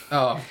Rings.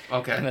 Oh,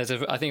 okay. And I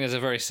think there's a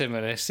very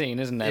similar scene,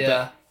 isn't there?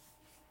 Yeah.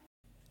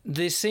 But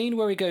the scene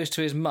where he goes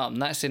to his mum,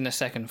 that's in the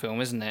second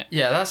film, isn't it?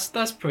 Yeah,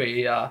 that's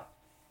pretty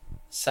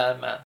sad,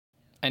 man.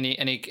 And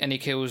he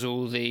kills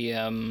all the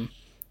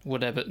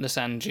the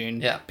sand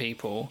dune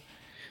people.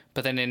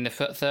 But then in the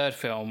third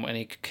film, when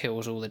he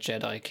kills all the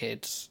Jedi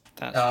kids,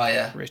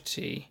 that's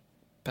pretty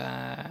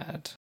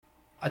bad.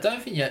 I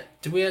don't think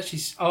yet. Do we actually?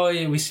 Oh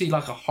yeah, we see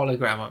like a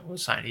hologram or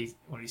something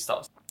when he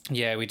starts.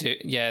 Yeah, we do.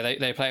 Yeah,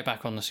 they play it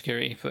back on the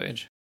security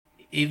footage.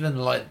 Even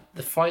like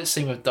the fight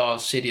scene with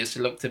Darth Sidious,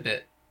 it looked a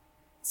bit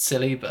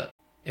silly, but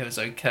it was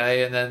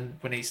okay. And then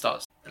when he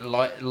starts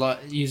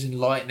using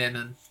lightning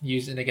and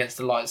using against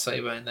the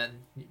lightsaber, and then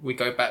we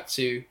go back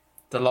to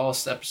the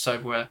last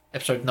episode,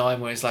 episode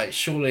 9, where he's like,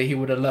 surely he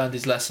would have learned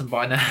his lesson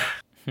by now.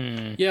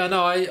 Yeah,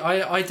 no,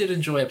 I did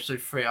enjoy episode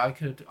 3. I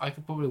could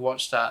probably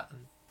watch that,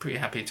 and pretty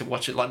happy to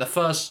watch it. Like the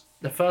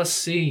first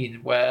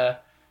scene where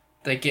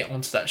they get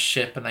onto that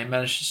ship and they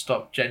manage to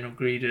stop General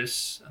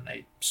Grievous, and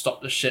they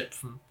stop the ship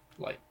from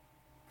like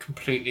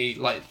completely,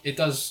 like, it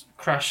does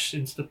crash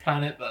into the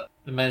planet, but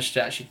they managed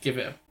to actually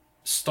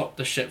stop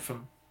the ship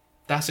from.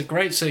 That's a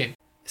great scene.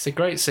 It's a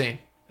great scene.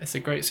 It's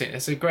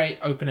a great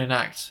opening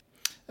act.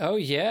 Oh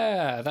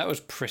yeah, that was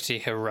pretty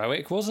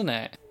heroic, wasn't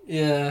it?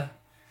 Yeah.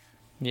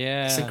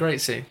 It's a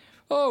great scene.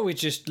 Oh, we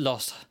just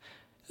lost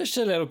just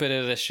a little bit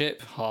of the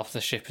ship. Half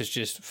the ship has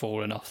just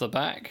fallen off the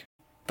back.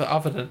 But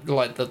other than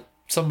like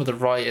some of the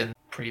writing,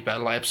 pretty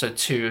bad. Like episode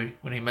 2,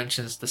 when he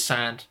mentions the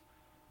sand.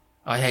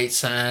 I hate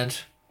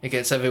sand. It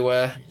gets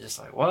everywhere. You're just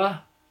like,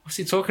 what? What's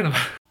he talking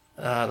about?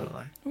 I don't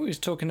know. He was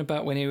talking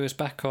about when he was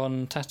back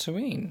on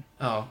Tatooine.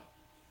 Oh,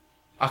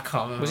 I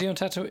can't remember. Was he on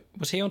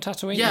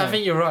Tatooine? Yeah, no. I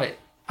think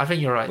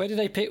you're right. Where did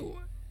they pick?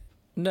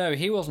 No,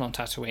 he wasn't on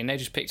Tatooine. They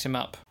just picked him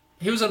up.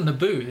 He was on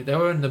Naboo. They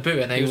were on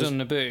Naboo, and he was on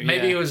Naboo.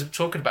 Maybe he was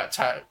talking about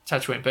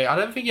Tatooine, but I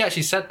don't think he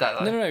actually said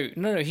that. Though.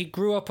 No. He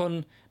grew up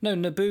on. No,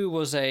 Naboo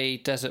was a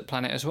desert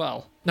planet as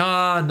well.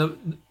 Nah,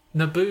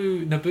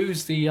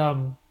 Naboo's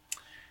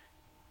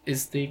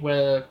is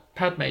where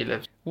Padme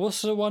lives.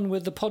 What's the one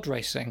with the pod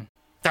racing?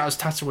 That was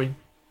Tatooine.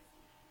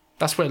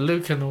 That's where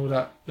Luke and all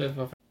that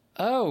live.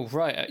 Oh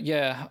right,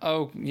 yeah.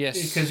 Oh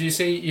yes. Because you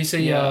see.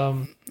 Yeah.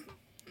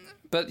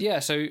 But yeah,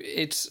 so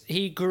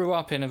he grew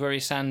up in a very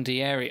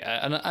sandy area,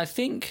 and I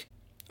think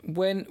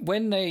when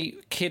they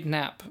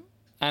kidnap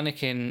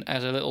Anakin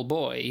as a little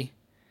boy,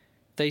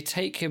 they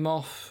take him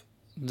off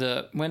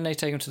when they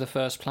take him to the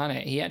first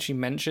planet. He actually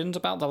mentions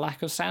about the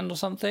lack of sand or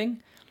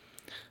something.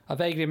 I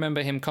vaguely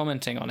remember him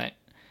commenting on it,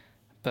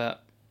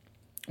 but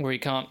where he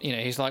can't,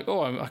 he's like,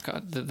 oh, I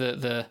can't,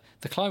 the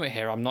climate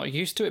here, I'm not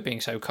used to it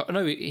being so cold.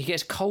 No, he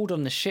gets cold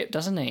on the ship,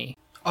 doesn't he?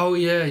 Oh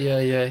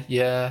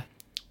yeah.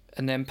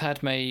 And then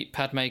Padme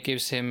she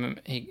gives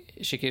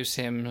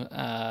him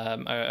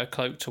a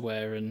cloak to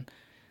wear, and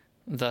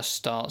thus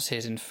starts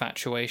his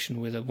infatuation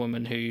with a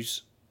woman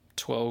who's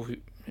 12,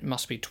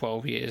 must be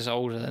 12 years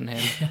older than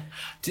him.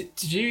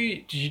 Did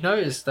you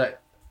notice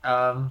that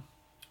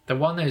the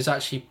one who's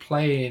actually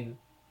playing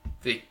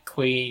the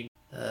Queen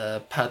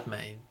Padme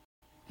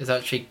is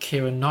actually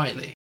Keira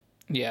Knightley?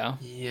 Yeah.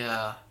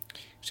 Yeah.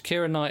 It's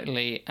Keira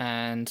Knightley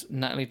and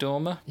Natalie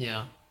Dormer.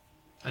 Yeah.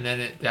 And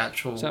then the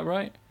actual... Is that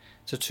right?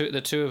 So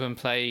the two of them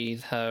play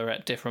her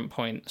at different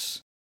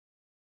points.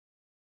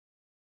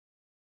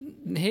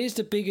 Here's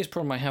the biggest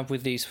problem I have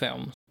with these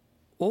films.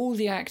 All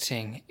the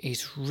acting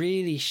is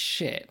really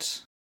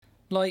shit.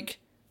 Like,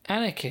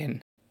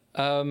 Anakin,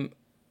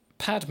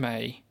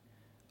 Padme,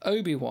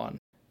 Obi-Wan,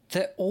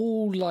 they're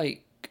all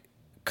like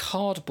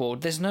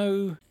cardboard.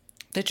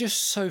 They're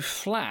just so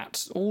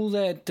flat. All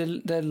their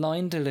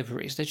line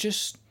deliveries,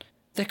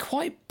 they're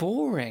quite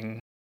boring.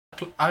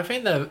 I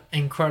think they're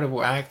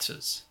incredible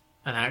actors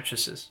and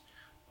actresses,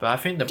 but I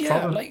think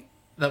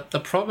the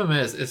problem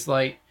is, it's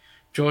like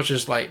George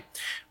is like,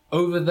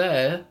 over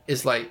there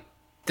is like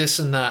this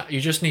and that. You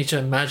just need to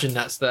imagine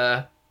that's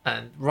there,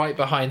 and right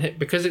behind it,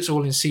 because it's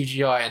all in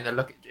CGI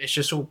and it's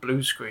just all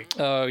blue screen.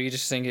 Oh, you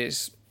just think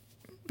it's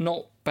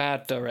not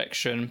bad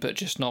direction, but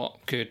just not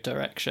good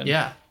direction.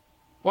 Yeah.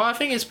 Well, I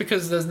think it's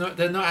because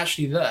they're not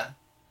actually there,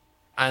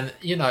 and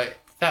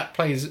that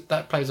plays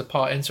a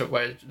part into it,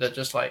 where they're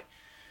just like,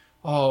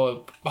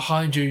 oh,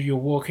 behind you, you're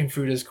walking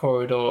through this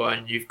corridor,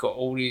 and you've got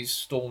all these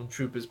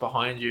stormtroopers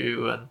behind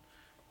you, and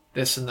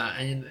this and that,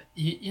 and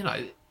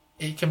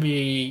it can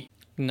be.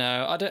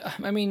 No, I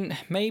don't. I mean,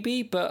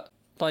 maybe, but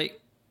like,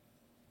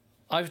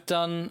 I've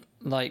done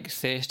like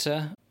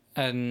theatre,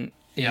 and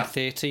in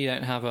theatre you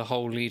don't have a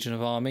whole legion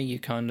of army. You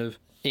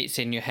it's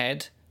in your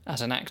head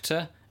as an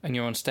actor, and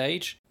you're on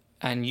stage,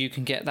 and you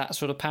can get that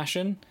sort of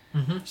passion.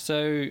 Mm-hmm.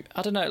 So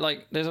I don't know.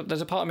 Like,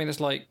 there's a part of me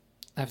that's like,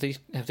 have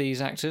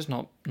these actors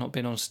not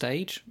been on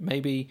stage?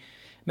 Maybe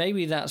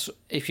that's,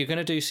 if you're going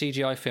to do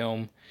CGI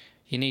film,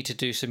 you need to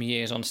do some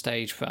years on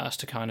stage first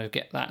to kind of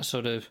get that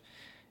sort of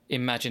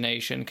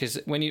imagination. Because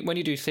when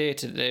you do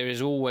theatre, there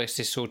is always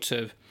this sort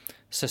of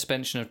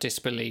suspension of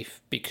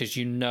disbelief, because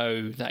you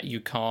know that you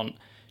can't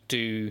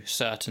do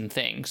certain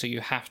things, so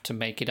you have to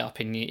make it up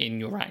in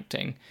your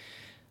acting.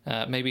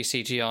 Maybe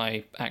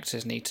CGI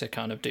actors need to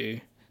kind of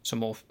do some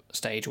more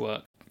stage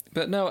work.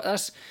 But no,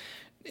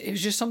 it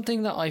was just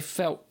something that I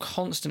felt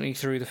constantly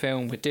through the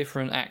film with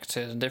different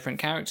actors and different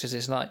characters.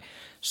 It's like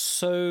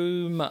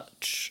so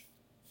much.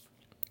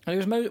 And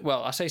it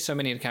was I say so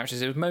many of the characters.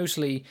 The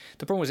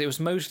problem was it was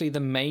mostly the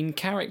main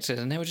characters,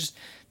 and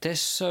they're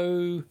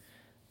so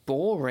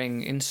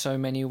boring in so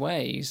many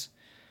ways.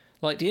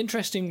 Like, the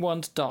interesting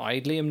ones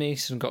died. Liam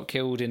Neeson got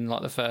killed in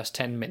like the first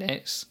 10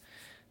 minutes.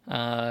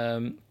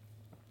 Samuel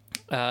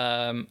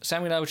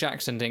L.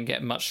 Jackson didn't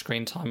get much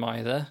screen time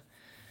either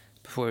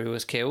before he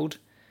was killed.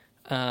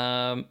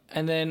 And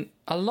then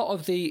a lot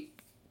of the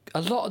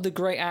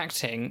great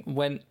acting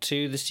went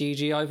to the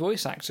CGI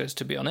voice actors,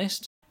 to be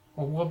honest.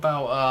 Well, what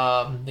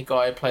about the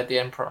guy who played the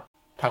Emperor,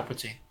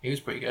 Palpatine? He was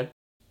pretty good.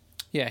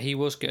 Yeah, he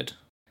was good.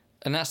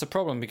 And that's the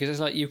problem, because it's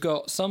like you've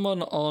got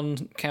someone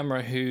on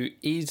camera who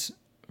is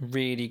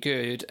really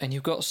good, and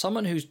you've got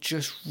someone who's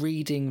just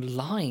reading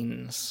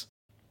lines.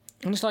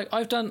 And it's like,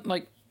 I've done,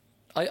 like,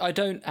 I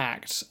don't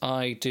act,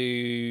 I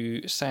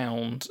do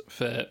sound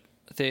for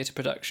theatre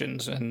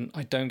productions, and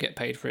I don't get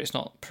paid for it. It's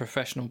not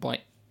professional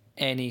by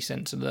any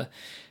sense of the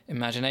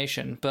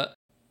imagination. But,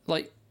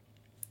 like,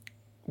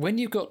 when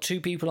you've got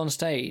two people on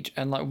stage,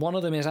 and, like, one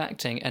of them is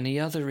acting and the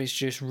other is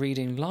just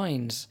reading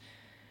lines,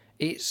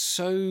 it's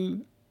so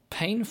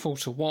painful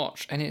to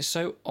watch, and it's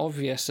so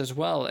obvious as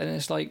well. And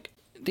it's like,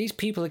 these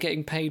people are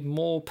getting paid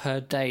more per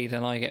day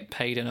than I get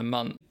paid in a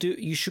month.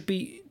 You should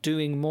be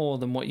doing more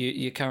than what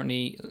you're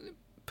currently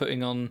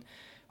putting on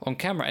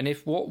camera. And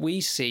if what we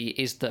see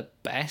is the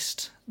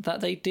best that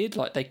they did,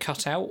 like they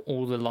cut out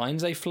all the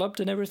lines they flubbed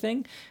and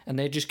everything, and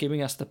they're just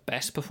giving us the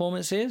best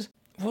performances,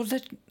 well,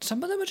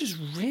 some of them are just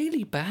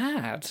really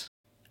bad.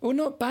 Or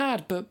not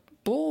bad, but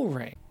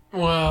boring.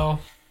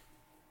 Well,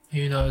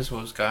 who knows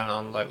what's going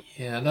on. Like,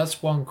 yeah,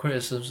 that's one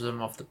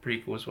criticism of the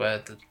prequels, where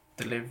the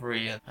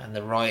delivery and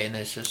the writing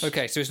is just...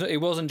 Okay, so it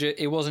wasn't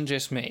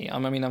just me. I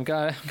mean, I'm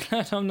glad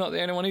I'm not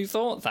the only one who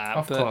thought that.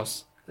 Of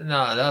course.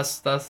 No,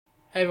 that's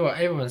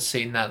everyone's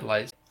seen that.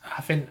 Like,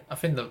 I think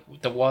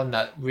the one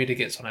that really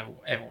gets on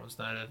everyone's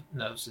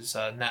nerves is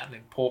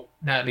Natalie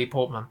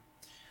Portman.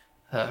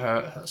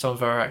 Her some of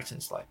her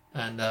acting's like,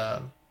 and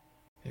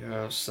who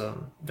else?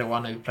 The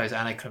one who plays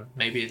Anakin,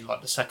 maybe in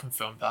like the second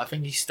film, but I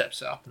think he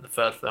steps it up in the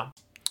third film.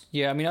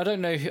 Yeah, I mean, I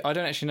don't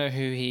actually know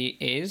who he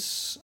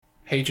is.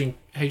 Hayden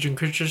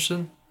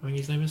Christensen, I think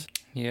his name is.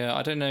 Yeah,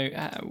 I don't know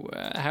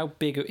how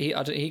big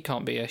he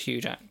can't be a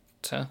huge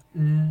actor.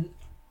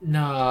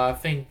 No, I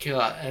think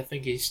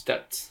he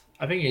stepped.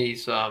 I think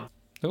he's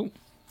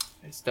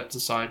he stepped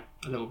aside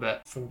a little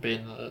bit from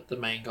being the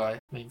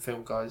main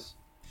film guys.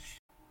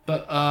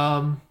 But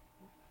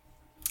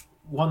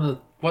one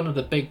of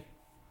the big,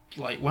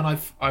 like when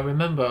I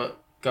remember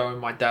going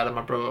with my dad and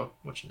my brother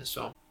watching this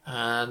film,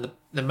 and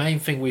the main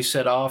thing we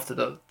said after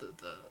the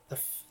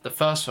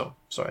first film,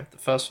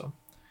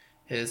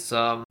 is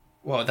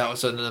well, that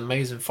was an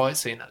amazing fight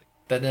scene.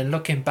 But then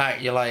looking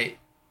back, you're like,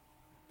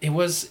 it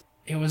was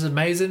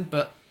amazing,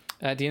 but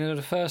At the end of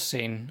the first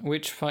scene,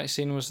 which fight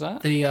scene was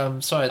that? the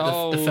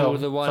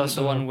film, the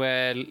one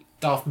where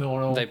Darth Maul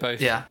and all, they both.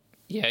 yeah.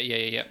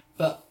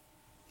 But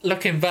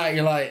looking back,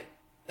 you're like,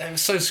 they were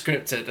so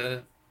scripted,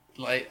 and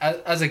like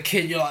as a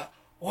kid, you're like,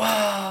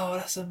 wow,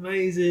 that's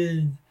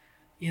amazing.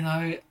 You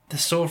know, the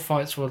sword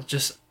fights were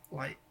just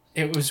like,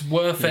 it was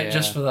worth it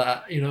just for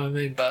that. You know what I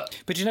mean? But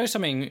you know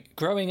something?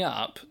 Growing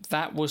up,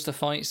 that was the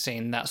fight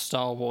scene that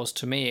Star Wars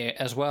to me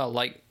as well.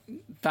 Like,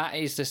 that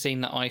is the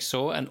scene that I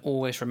saw and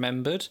always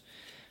remembered.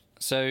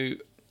 So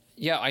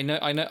yeah, I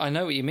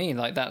know what you mean.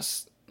 Like,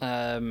 that's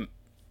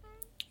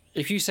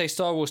if you say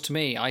Star Wars to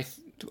me,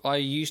 I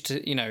used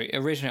to, you know,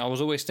 originally I was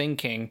always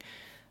thinking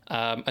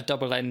a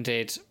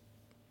double-ended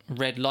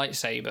red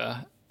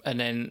lightsaber, and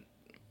then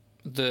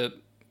the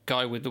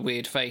guy with the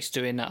weird face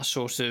doing that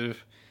sort of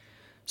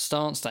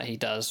stance that he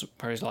does,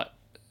 where he's like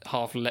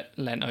half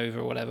leant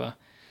over or whatever.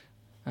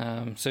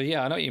 So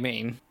yeah, I know what you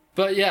mean.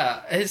 But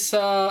yeah, it's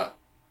a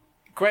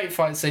great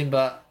fight scene,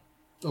 but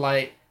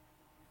like,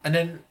 and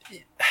then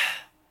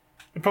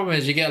the problem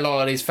is you get a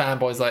lot of these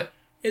fanboys like,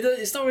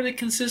 it's not really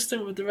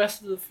consistent with the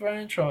rest of the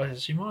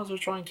franchise. You might as well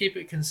try and keep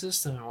it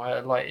consistent.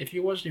 Where, like, if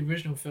you watch the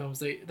original films,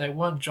 they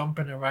weren't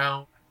jumping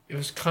around. It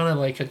was kind of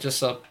like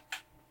just a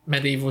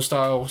medieval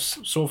style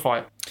sword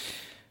fight.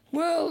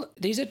 Well,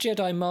 these are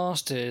Jedi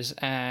Masters,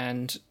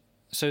 and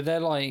so they're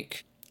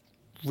like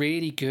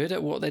really good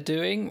at what they're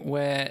doing,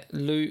 where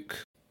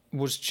Luke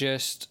was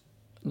just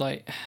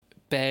like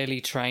barely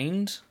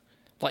trained.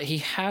 Like, he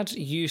had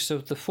use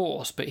of the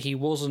Force, but he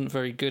wasn't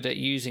very good at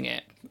using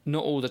it.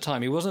 Not all the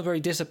time. He wasn't very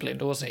disciplined,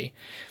 was he?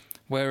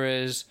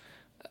 Whereas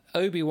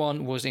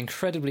Obi-Wan was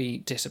incredibly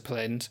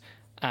disciplined,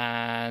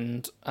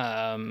 and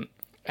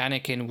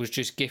Anakin was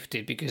just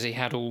gifted because he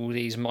had all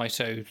these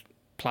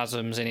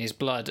mitoplasms in his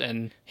blood,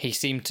 and he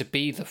seemed to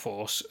be the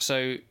Force.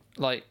 So,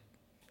 like,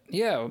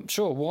 yeah,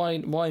 sure,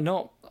 why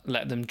not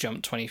let them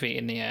jump 20 feet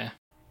in the air?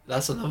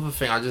 That's another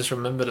thing I just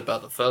remembered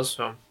about the first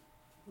film.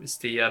 It's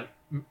the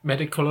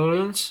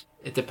midichlorians.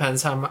 It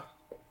depends how much.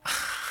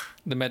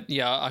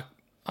 I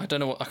don't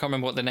know. I can't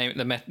remember what the name.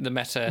 The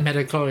meta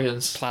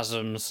midichlorians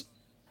plasms.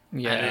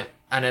 Yeah,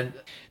 and then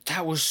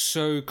that was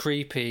so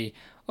creepy.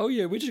 Oh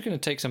yeah, we're just gonna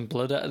take some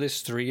blood out of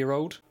this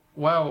 3-year-old.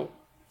 Well,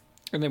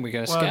 and then we're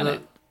gonna scan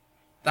it.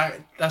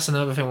 That's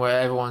another thing where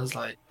everyone's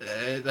like,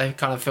 they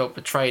kind of felt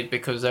betrayed,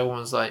 because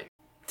everyone's like,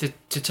 to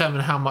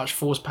determine how much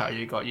force power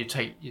you got, you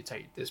take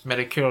this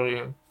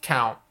midichlorian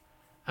count.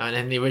 And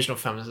in the original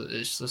films,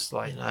 it's just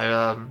like, you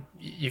know,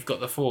 you've got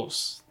the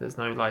Force. There's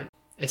no, like,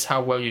 it's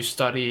how well you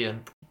study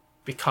and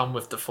become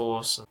with the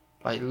Force. And,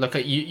 like, look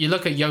at you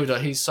look at Yoda.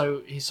 He's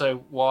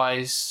so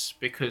wise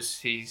because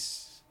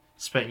he's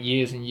spent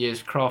years and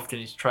years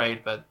crafting his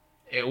trade. But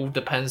it all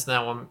depends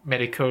now on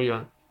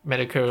midichlorians.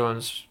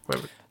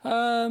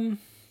 I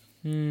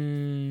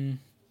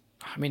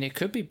mean, it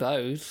could be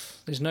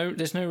both. There's no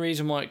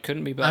reason why it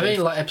couldn't be both. I mean,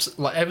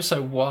 like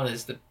episode 1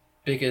 is the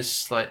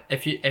biggest. Like,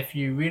 if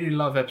you really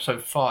love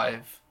episode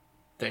 5,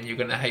 then you're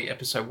gonna hate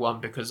episode 1,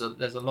 because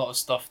there's a lot of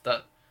stuff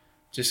that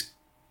just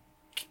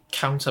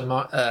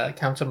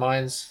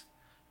countermines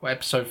what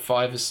episode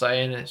 5 is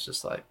saying. It's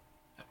just like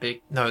a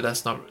big no.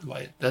 That's not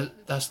like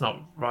that's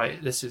not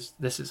right. This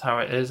is how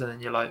it is, and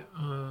then you're like,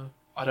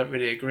 I don't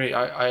really agree.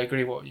 I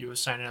agree what you were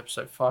saying in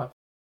episode 5.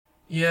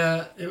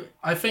 Yeah,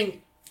 I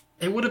think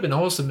it would have been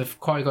awesome if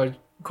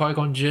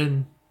Qui-Gon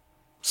Jinn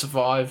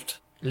survived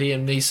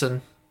Liam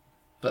Neeson.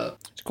 But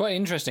it's quite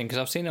interesting, because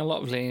I've seen a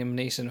lot of Liam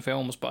Neeson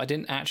films, but I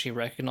didn't actually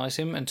recognise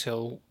him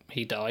until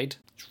he died.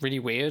 It's really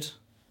weird.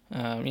 You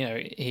know,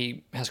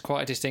 he has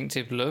quite a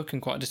distinctive look and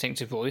quite a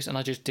distinctive voice, and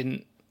I just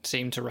didn't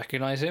seem to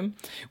recognise him,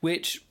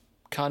 which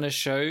kind of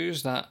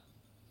shows that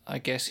I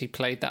guess he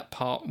played that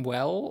part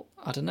well.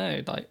 I don't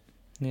know, like,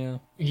 yeah.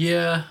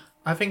 Yeah,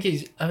 I think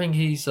he's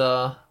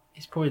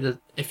probably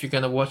if you're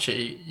gonna watch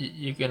it,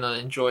 you're gonna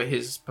enjoy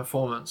his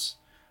performance.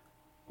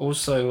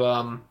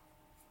 Also,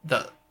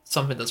 that.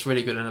 Something that's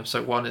really good in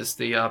episode 1 is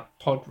the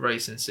pod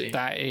racing scene.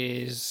 That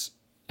is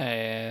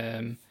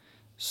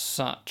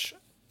such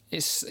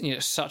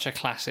a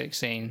classic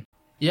scene.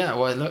 Yeah,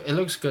 well, it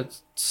looks good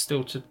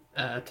still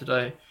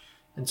today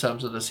in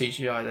terms of the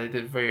CGI. They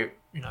did very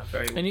well.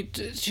 And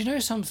do you know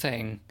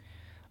something?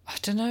 I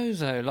don't know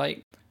though.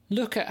 Like,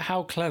 look at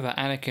how clever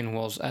Anakin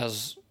was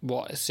as a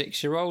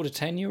 6-year-old, a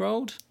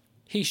 10-year-old.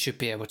 He should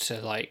be able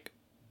to like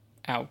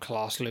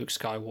outclass Luke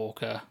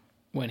Skywalker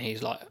when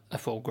he's like a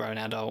full-grown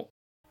adult.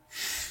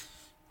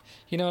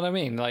 You know what I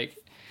mean? Like,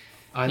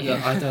 I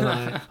don't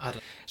know.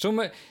 It's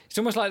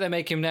almost like they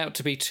make him out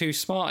to be too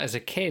smart as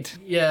a kid.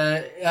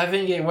 Yeah, I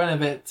think it went a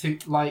bit too,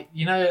 like,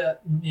 you know,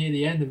 near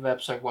the end of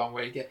episode 1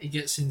 where he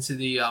gets into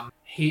the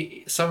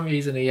some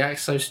reason he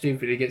acts so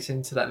stupid, he gets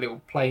into that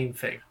little plane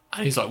thing,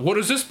 And he's like, what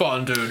does this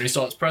button do? And he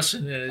starts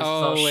pressing it. And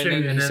Oh, starts and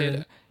shooting. then he And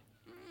said,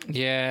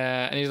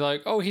 yeah, and he's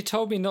like, oh, he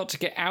told me not to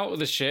get out of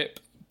the ship,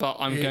 but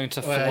I'm going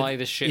to fly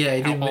the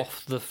ship out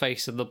off the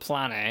face of the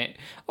planet.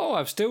 Oh,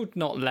 I've still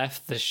not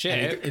left the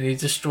ship. And he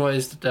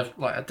destroys the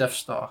a Death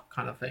Star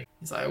kind of thing.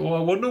 He's like, well, I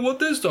wonder what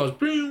this does.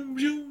 Boom,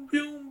 boom,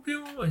 boom,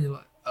 boom. And you're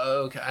like,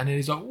 oh, okay. And then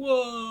he's like,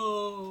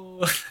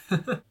 whoa.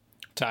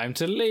 Time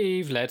to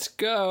leave. Let's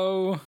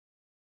go.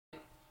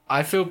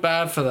 I feel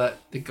bad for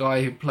the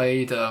guy who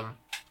played Anakin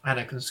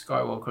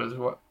Skywalker as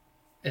well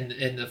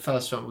in the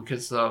first film,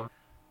 because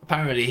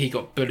apparently he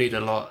got bullied a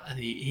lot, and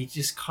he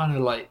just kind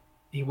of like,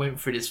 he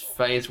went through this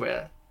phase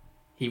where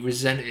he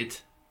resented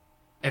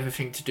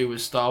everything to do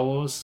with Star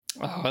Wars.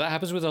 Oh, that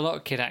happens with a lot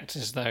of kid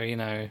actors, though, you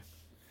know.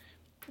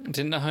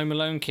 Didn't the Home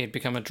Alone kid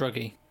become a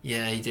druggie?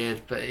 Yeah, he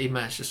did, but he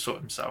managed to sort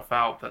himself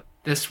out. But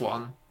this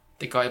one,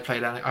 the guy who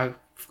played Anakin, I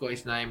forgot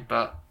his name,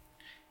 but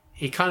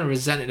he kind of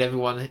resented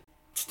everyone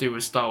to do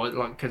with Star Wars,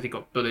 like, because he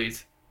got bullied,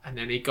 and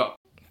then he got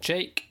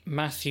Jake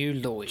Matthew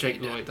Lloyd.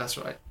 Jake Lloyd, that's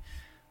right.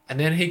 And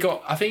then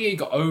I think he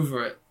got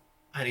over it,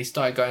 and he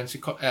started going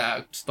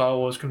to Star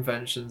Wars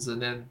conventions,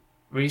 and then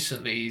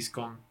recently he's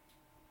gone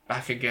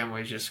back again,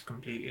 where he's just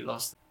completely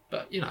lost.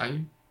 But you know,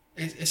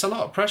 it's a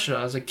lot of pressure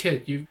as a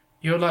kid.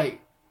 You're like,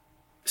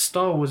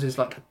 Star Wars is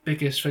like the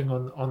biggest thing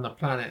on the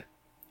planet,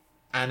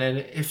 and then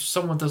if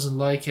someone doesn't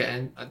like it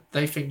and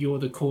they think you're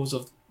the cause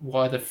of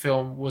why the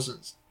film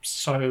wasn't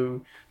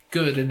so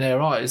good in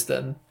their eyes,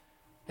 then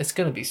it's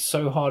going to be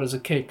so hard as a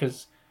kid,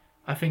 because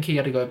I think he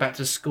had to go back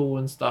to school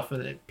and stuff,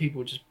 and people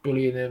were just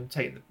bullying him,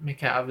 taking the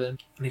mick out of him,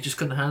 and he just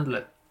couldn't handle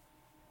it.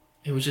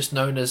 He was just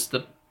known as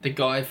the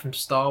guy from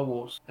Star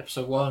Wars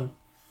Episode 1.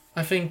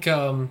 I think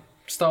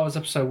Star Wars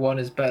Episode 1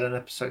 is better than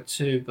Episode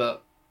 2,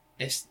 but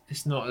it's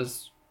not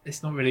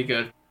really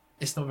good.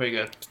 It's not very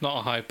good. It's not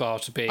a high bar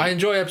to beat. I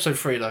enjoy Episode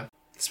 3 though,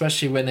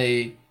 especially when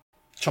he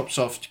chops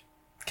off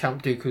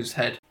Count Dooku's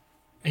head.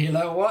 And you're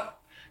like, what?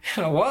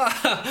 What?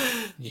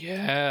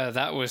 Yeah,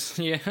 that was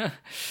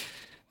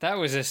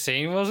a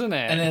scene, wasn't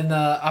it? And then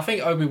I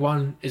think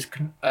Obi-Wan is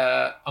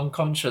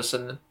unconscious,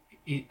 and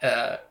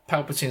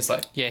Palpatine's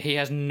like, yeah, he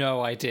has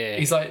no idea.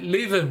 He's like,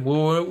 leave him,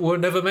 we'll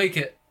never make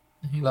it.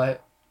 And you're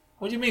like,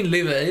 what do you mean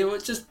leave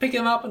it? Just pick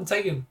him up and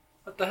take him.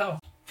 What the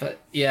hell? But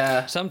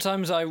yeah.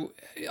 Sometimes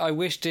I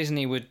wish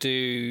Disney would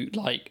do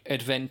like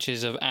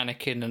Adventures of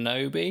Anakin and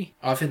Obi.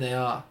 I think they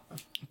are.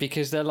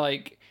 Because they're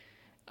like,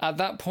 at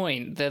that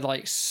point, they're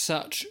like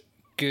such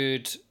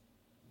good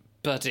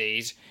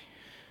buddies.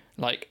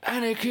 Like,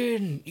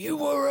 Anakin, you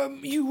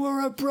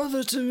were a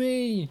brother to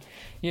me.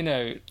 You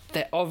know,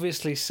 they're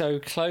obviously so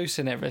close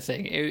and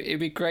everything. It'd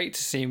be great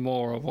to see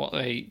more of what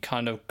they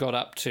kind of got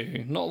up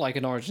to. Not like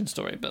an origin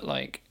story, but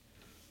like,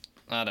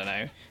 I don't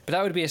know. But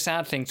that would be a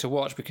sad thing to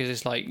watch, because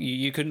it's like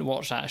you couldn't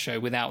watch that show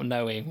without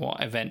knowing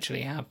what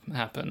eventually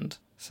happened.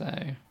 So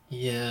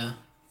yeah,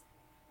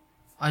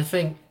 I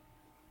think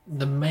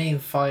the main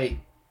fight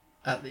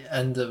at the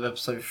end of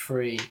Episode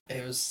 3,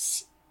 it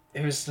was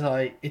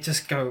like it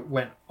just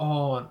went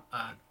on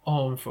and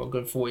on for a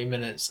good 40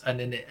 minutes, and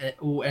then it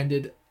all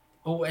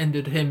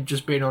ended him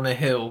just being on a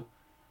hill.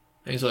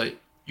 And he's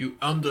like, you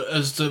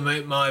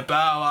underestimate my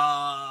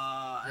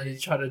power, and he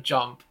tried to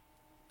jump,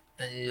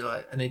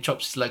 and he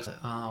chops his legs.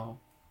 Like, oh,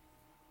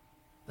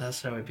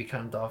 that's how he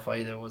became Darth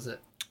Vader, was it?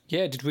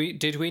 Yeah,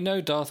 did we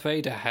know Darth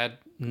Vader had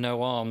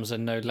no arms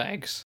and no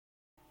legs?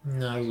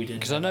 No, we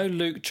didn't. Because I know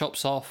Luke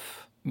chops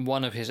off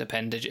one of his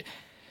appendages.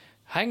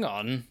 Hang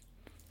on.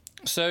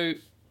 So,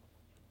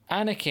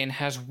 Anakin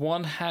has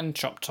one hand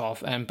chopped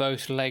off and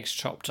both legs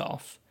chopped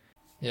off.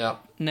 Yeah.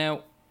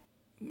 Now,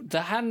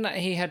 the hand that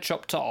he had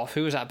chopped off,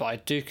 who was that by?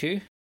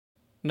 Dooku?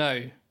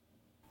 No.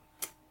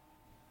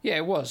 Yeah,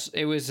 it was.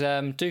 It was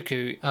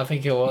Dooku. I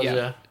think it was,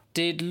 yeah.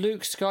 Did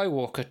Luke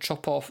Skywalker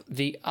chop off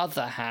the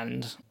other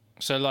hand?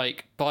 So,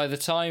 like, by the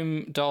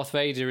time Darth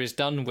Vader is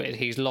done with,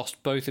 he's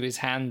lost both of his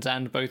hands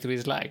and both of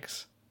his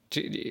legs.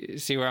 Do you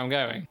see where I'm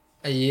going?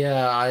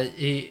 Yeah,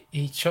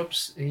 he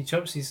chops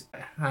his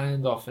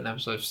hand off in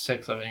Episode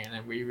 6, I think, and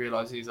then we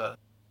realise he's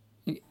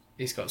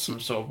got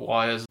some sort of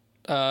wires.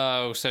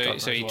 Oh, so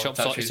he chops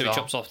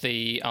off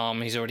the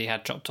arm he's already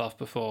had chopped off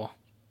before.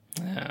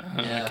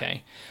 Yeah.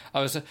 Okay.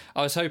 I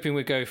was hoping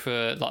we'd go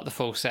for like the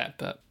full set,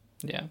 but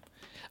yeah.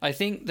 I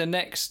think the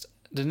next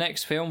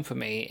film for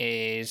me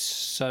is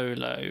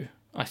Solo,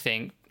 I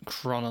think,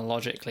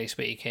 chronologically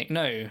speaking.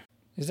 No.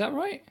 Is that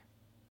right?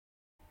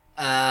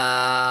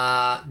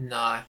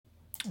 No.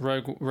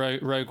 Rogue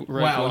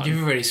wow, One.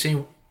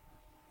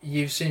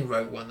 You've seen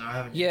Rogue One though,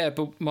 haven't you? Yeah,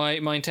 but my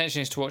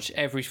intention is to watch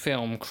every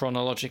film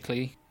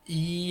chronologically.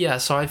 Yeah,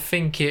 so I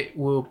think it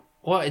will.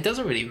 Well, it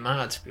doesn't really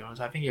matter, to be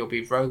honest. I think it'll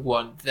be Rogue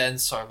One, then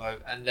Solo,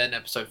 and then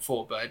Episode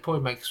 4. But it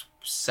probably makes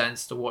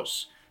sense to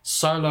watch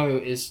Solo.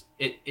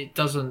 It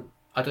doesn't.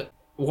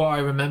 What I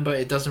remember,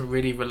 it doesn't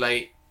really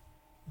relate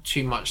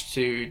too much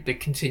to the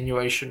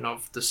continuation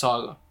of the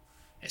saga.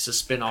 It's a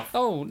spin-off.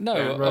 Oh no,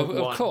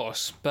 of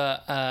course.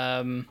 But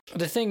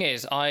the thing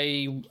is,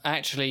 I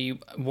actually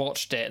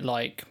watched it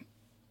like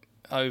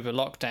over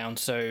lockdown,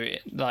 so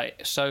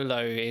like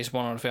Solo is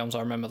one of the films I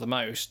remember the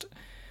most.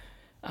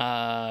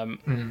 I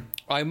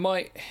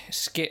might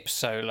skip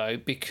Solo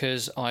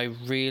because I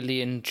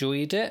really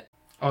enjoyed it.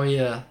 Oh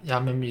yeah, I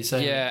remember you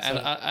saying. Yeah,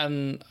 that, so.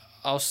 and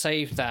I'll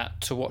save that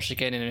to watch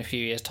again in a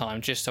few years'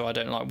 time, just so I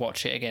don't like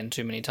watch it again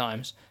too many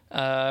times.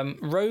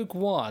 Rogue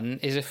One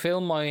is a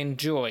film I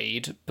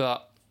enjoyed,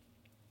 but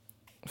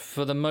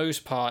for the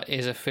most part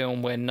is a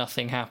film where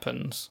nothing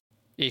happens.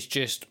 It's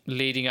just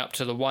leading up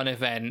to the one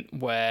event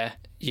where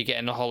you're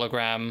getting a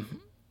hologram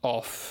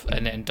off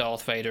and then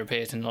Darth Vader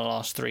appears in the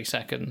last 3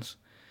 seconds.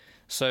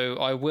 So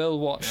I will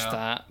watch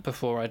that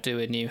before I do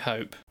A New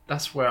Hope.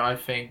 That's where I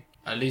think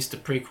at least the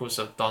prequels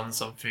have done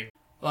something.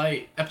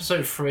 Like,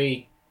 episode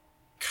 3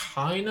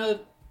 kind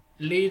of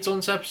leads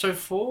on to episode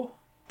 4,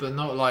 but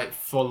not like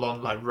full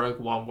on like Rogue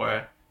One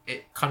where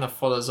it kind of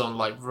follows on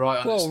like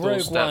right on its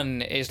doorstep. Rogue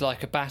One is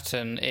like a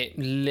baton. It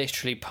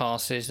literally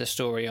passes the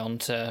story on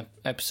to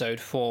episode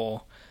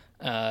 4.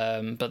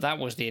 But that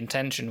was the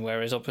intention,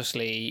 whereas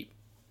obviously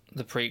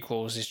the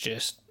prequels is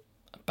just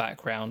a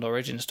background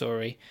origin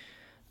story.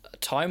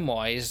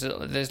 Time-wise,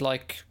 there's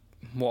like,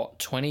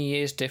 20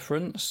 years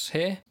difference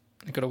here?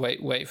 You've got to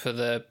wait for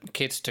the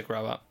kids to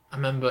grow up. I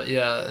remember,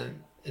 in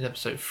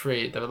episode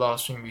 3, the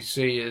last thing we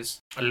see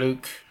is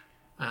Luke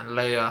and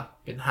Leia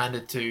being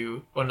handed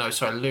to...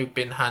 Luke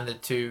being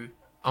handed to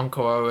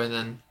Uncle Owen,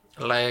 and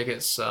Leia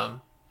gets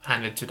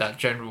handed to that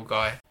general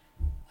guy.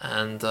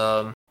 And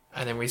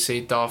then we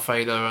see Darth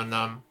Vader and...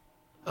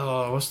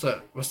 what's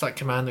that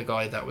commander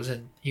guy that was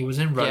in... He was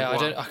in Rogue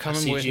One. I can't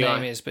remember what his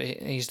name is, but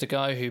he's the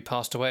guy who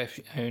passed away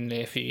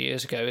only a few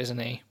years ago, isn't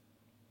he?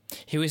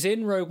 He was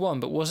in Rogue One,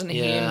 but wasn't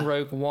he in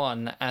Rogue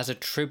One as a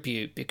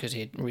tribute because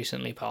he'd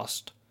recently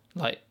passed?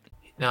 Like...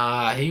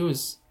 Nah, he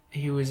was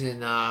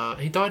in...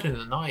 he died in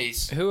the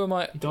 90s. Who am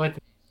I... He died...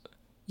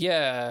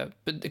 Yeah,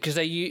 but because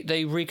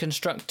they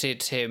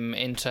reconstructed him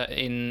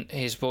in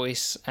his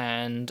voice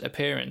and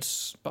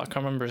appearance, but I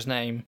can't remember his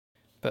name.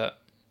 But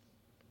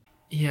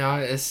yeah,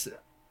 it's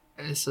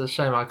a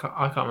shame I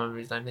can't remember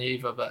his name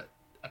either. But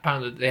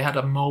apparently they had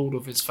a mold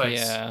of his face.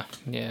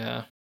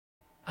 Yeah.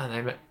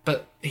 And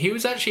but he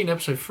was actually in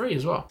episode 3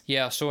 as well.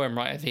 Yeah, I saw him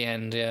right at the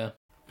end. Yeah,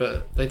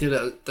 but they did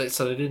it.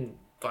 So they didn't.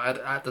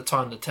 But at the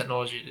time, the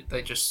technology,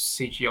 they just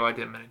CGI'd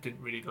him, and it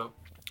didn't really look.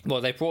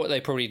 Well, they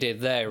probably did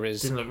there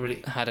is didn't look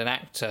really... had an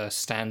actor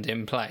stand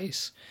in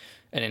place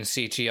and then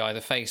CGI the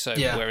face over.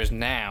 Yeah. Whereas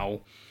now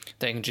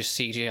they can just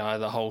CGI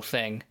the whole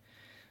thing,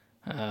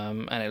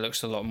 and it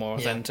looks a lot more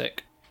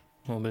authentic,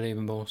 more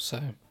believable.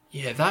 So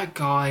yeah, that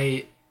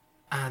guy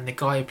and the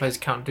guy who plays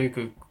Count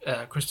Dooku,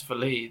 Christopher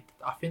Lee,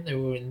 I think they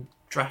were in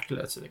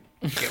Dracula to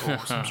get or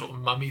some sort of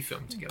mummy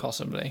film together,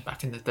 possibly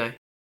back in the day.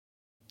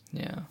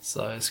 Yeah.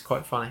 So it's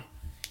quite funny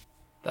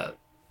that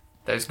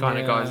those kind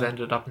of guys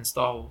ended up in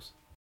Star Wars.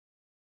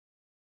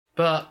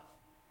 But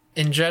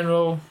in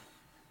general,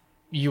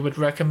 you would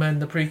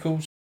recommend the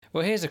prequels?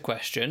 Well, here's a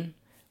question: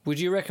 would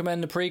you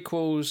recommend the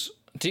prequels?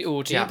 Do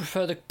you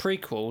prefer the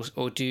prequels,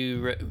 or do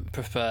you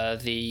prefer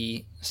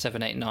the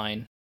 7, 8,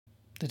 9,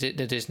 the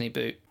Disney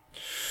boot?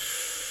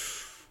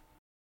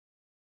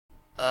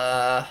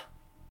 That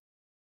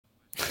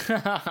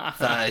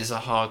is a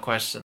hard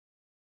question.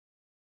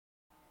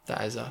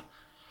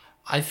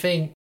 I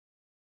think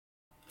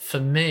for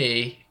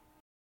me,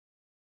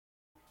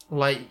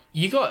 like,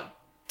 you got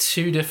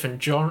two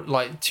different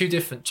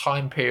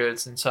time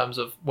periods in terms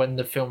of when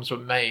the films were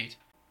made,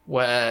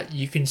 where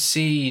you can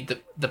see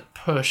the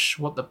push.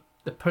 What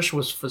the push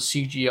was for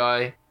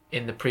CGI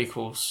in the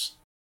prequels.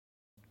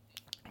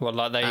 Well,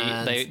 like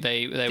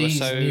they were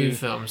so new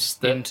films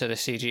into the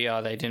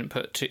CGI, they didn't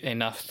put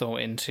enough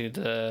thought into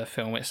the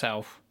film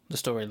itself, the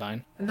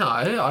storyline. No,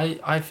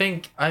 I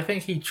think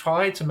he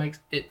tried to make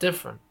it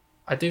different.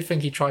 I do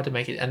think he tried to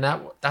make it, and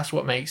that's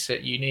what makes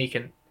it unique,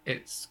 and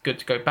it's good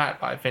to go back.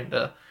 But I think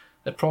the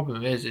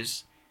problem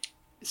is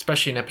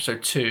especially in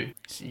episode 2,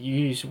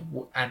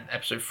 and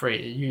episode 3,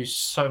 it used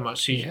so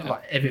much CGI,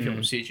 like everything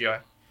was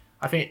CGI.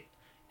 I think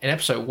in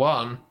episode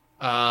 1,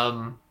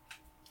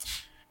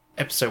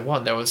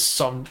 there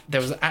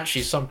was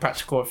actually some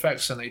practical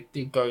effects, and they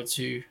did go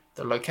to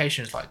the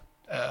locations, like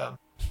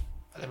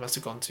they must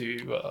have gone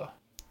to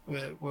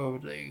where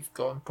would they have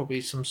gone?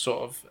 Probably some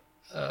sort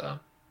of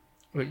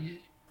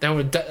they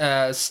were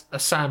a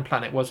sand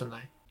planet, wasn't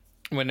they?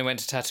 When they went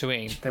to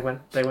Tatooine. They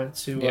went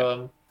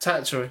to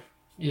Tatooine.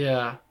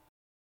 Yeah.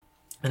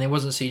 And it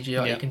wasn't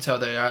CGI, you can tell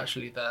they are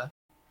actually there.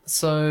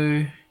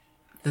 So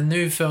the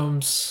new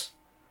films,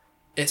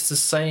 it's the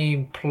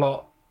same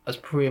plot as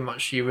pretty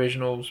much the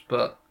originals,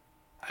 but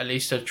at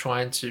least they're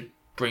trying to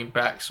bring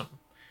back some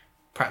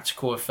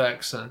practical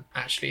effects and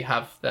actually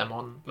have them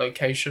on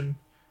location.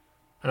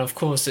 And of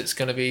course it's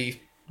going to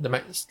be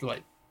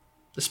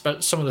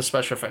some of the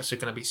special effects are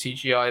going to be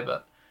CGI,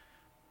 but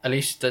at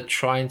least they're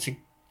trying to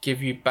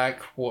give you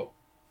back what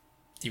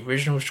the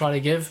originals try to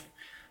give.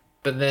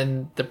 But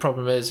then the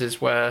problem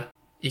is where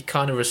you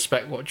kind of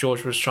respect what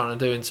George was trying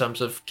to do in terms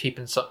of keep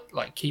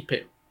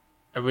it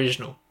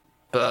original,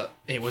 but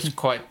it was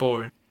quite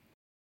boring.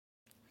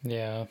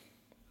 Yeah.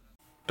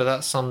 but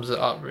that sums it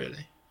up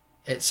really.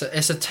 It's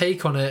a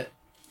take on it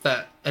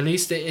that at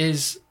least it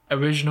is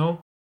original,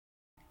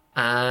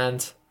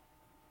 and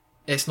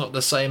it's not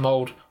the same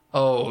old,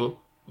 oh,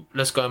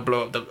 let's go and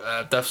blow up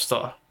the Death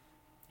Star.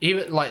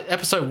 Even like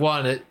episode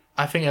 1,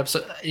 I think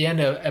the end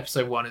of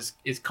episode 1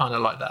 is kind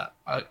of like that.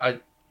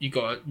 You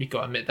got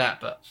to admit that,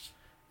 but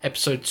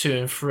episode 2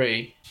 and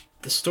 3,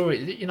 the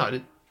story,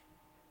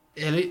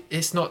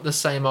 it's not the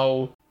same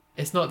old.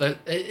 It's not that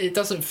it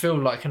doesn't feel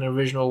like an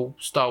original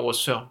Star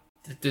Wars film.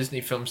 The Disney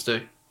films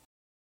do.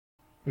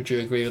 Would you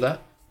agree with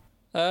that?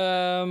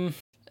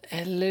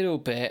 A little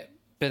bit,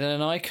 but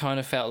then I kind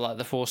of felt like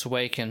The Force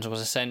Awakens was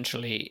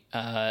essentially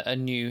a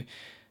new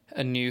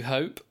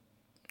hope.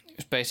 It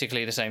was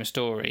basically the same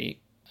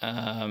story.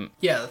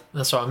 Yeah,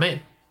 that's what I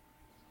mean.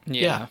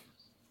 Yeah.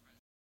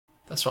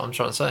 That's what I'm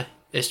trying to say.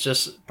 It's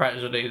just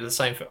practically the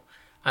same film,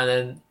 and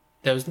then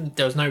there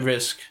was no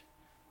risk.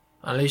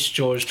 At least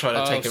George tried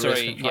to take a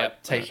risk and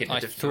take it in a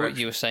different direction.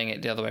 You were saying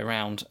it the other way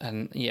around,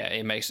 and yeah,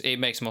 it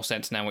makes more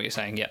sense now what you're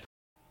saying. Yeah.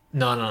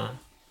 No.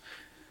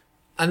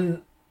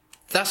 And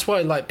that's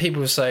why, like,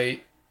 people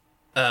say,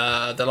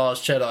 The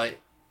Last Jedi.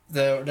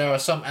 There are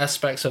some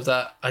aspects of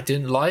that I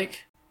didn't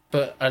like,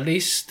 but at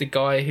least the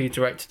guy who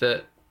directed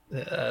it,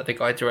 I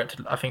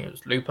think it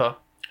was Looper.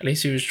 At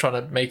least he was trying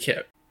to make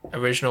it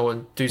original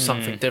and do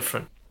something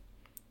different.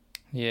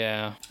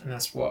 Yeah. And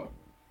that's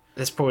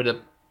probably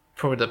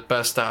the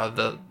best out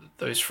of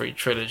those 3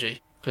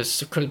 trilogy,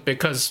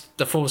 because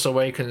The Force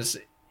Awakens,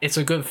 it's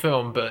a good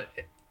film, but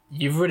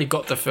you've really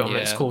got the film. Yeah,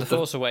 It's called The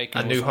Force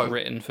Awakens A New Hope.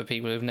 written for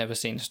people who've never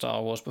seen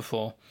Star Wars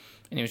before,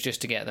 and it was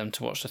just to get them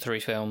to watch the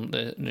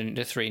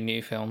 3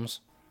 new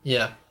films.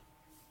 Yeah,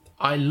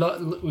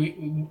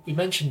 we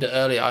mentioned it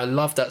earlier. I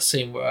love that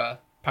scene where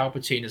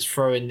Palpatine is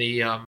throwing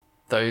the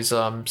those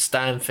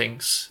stand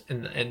things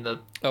in the.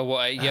 Oh,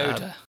 what,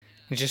 Yoda?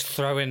 He's just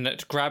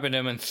grabbing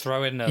them and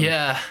throwing them.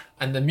 Yeah,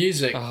 and the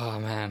music. Oh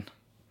man,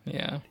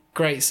 yeah.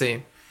 Great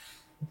scene.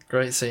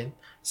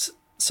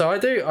 So I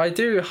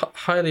do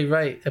highly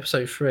rate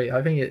episode 3.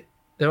 I think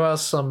there are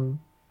some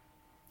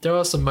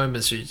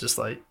moments where you're just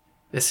like,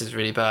 this is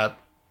really bad.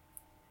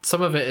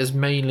 Some of it is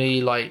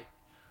mainly like,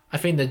 I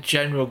think the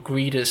General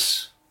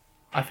Grievous,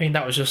 I think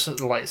that was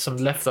just like some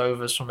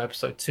leftovers from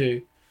episode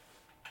 2,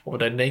 or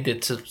they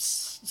needed to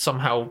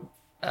somehow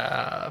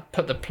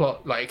put the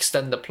plot, like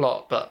extend the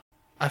plot. But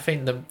I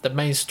think the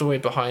main story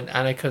behind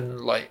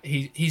Anakin, like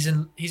he's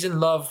in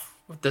love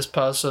with this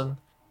person,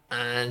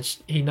 and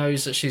he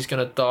knows that she's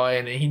gonna die,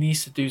 and he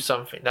needs to do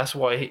something. That's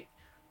why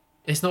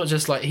it's not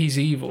just like he's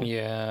evil.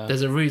 Yeah.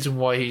 There's a reason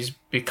why he's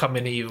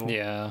becoming evil.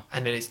 Yeah.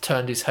 And then it's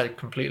turned his head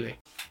completely.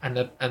 And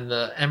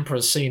the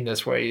Emperor's seen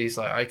this, where he's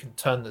like, I can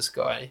turn this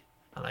guy,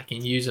 and I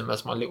can use him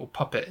as my little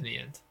puppet in the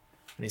end.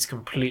 And he's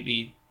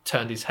completely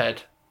turned his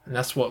head, and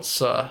that's what's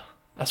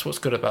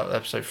good about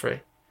episode 3.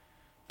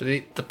 But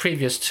the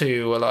previous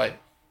 2 were like,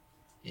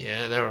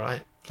 yeah, they're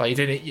right. Like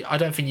I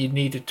don't think you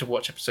needed to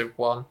watch episode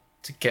 1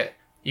 to get.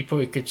 You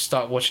probably could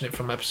start watching it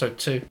from episode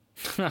 2.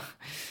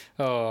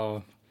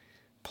 Oh,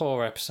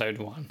 poor episode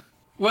 1.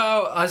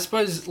 Well, I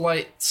suppose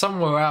like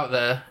somewhere out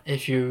there,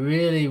 if you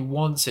really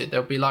want it,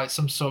 there'll be like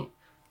some sort of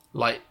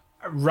like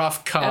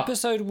rough cut.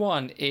 Episode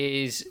 1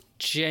 is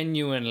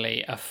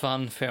genuinely a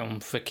fun film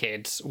for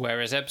kids,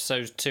 whereas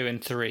episodes 2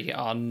 and 3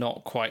 are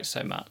not quite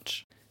so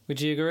much. Would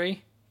you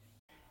agree?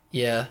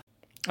 Yeah.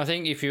 I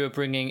think if you were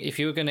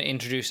going to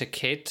introduce a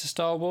kid to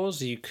Star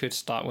Wars, you could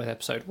start with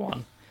episode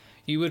 1.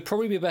 You would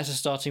probably be better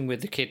starting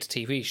with the kids'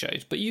 TV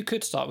shows, but you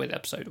could start with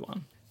episode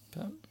 1.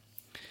 But...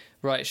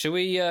 Right, shall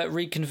we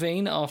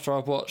reconvene after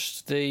I've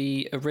watched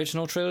the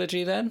original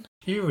trilogy then?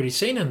 You've already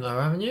seen them though,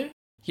 haven't you?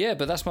 Yeah,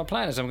 but that's my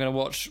plan, is I'm going to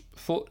watch...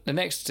 The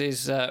next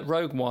is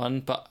Rogue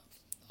One, but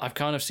I've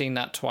kind of seen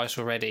that twice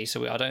already,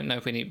 so I don't know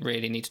if we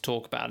really need to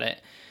talk about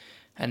it.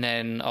 And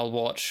then I'll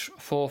watch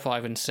 4,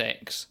 5 and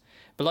 6.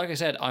 But like I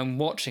said, I'm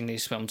watching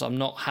these films. I'm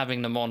not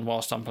having them on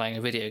whilst I'm playing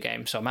a video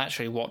game, so I'm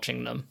actually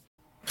watching them.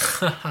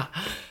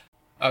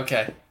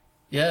 Okay.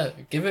 Yeah,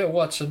 give it a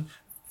watch. And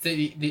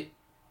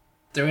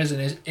there is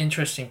an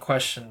interesting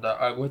question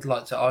that I would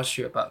like to ask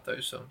you about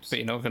those films. But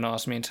you're not going to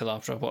ask me until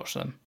after I've watched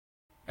them.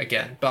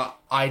 Again, but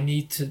I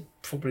need to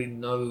probably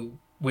know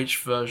which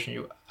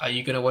version are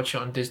you going to watch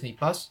it on Disney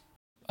Plus?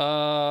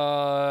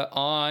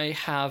 I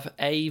have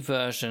a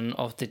version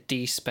of the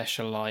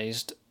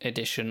despecialized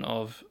edition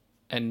of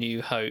A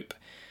New Hope,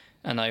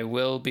 and I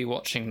will be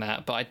watching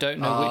that, but I don't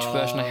know which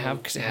version I have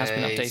because it has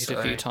been updated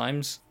a few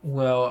times.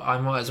 Well, I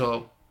might as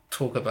well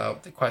talk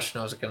about the question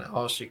I was going to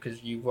ask you,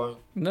 because you won't.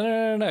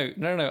 No.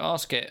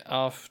 Ask it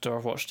after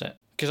I've watched it,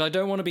 because I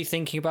don't want to be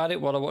thinking about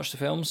it while I watch the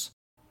films.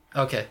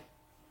 Okay.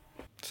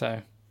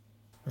 So.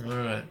 All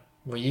right.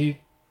 Well, you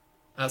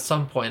at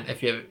some point,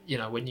 if you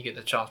when you get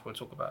the chance, we'll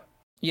talk about it.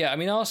 Yeah, I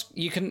mean,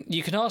 you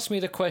can ask me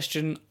the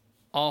question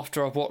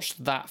after I've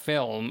watched that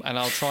film, and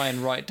I'll try and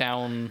write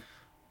down.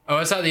 Oh,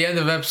 it's at the end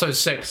of episode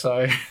 6,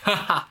 so.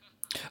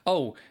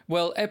 Oh,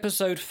 well,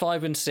 episode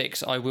 5 and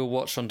 6 I will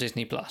watch on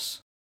Disney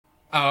Plus.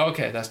 Oh,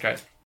 okay, that's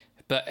great.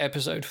 But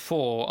episode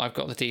 4, I've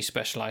got the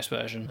despecialized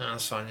version. No,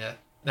 that's fine, yeah.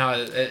 No,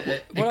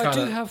 it Well, I do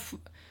kinda, have.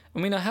 I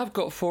mean, I have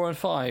got 4 and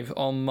 5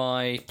 on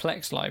my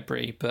Plex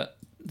library, but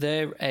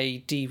they're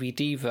a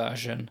DVD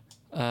version.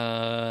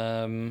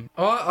 I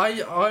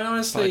But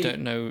honestly, I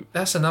don't know.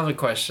 that's another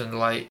question.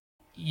 Like,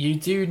 you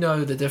do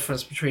know the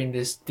difference between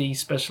this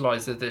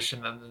despecialized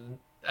edition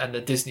and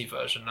the Disney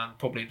version, and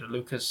probably the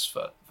Lucas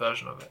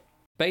version of it.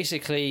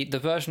 Basically, the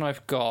version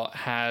I've got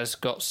has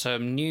got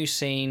some new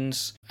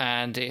scenes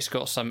and it's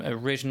got some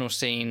original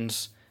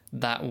scenes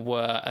that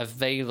were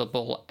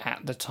available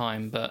at the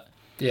time, but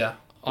Yeah.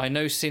 I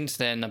know since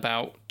then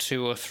about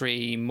 2 or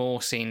 3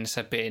 more scenes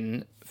have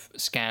been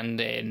scanned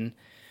in,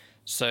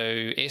 so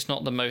it's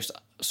not the most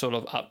sort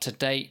of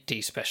up-to-date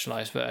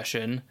despecialized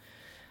version,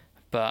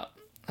 but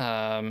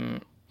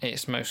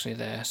it's mostly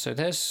there. So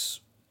there's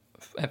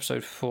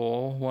episode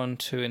 4, 1,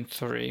 2, and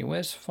 3.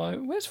 Where's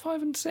 5? Where's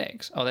 5 and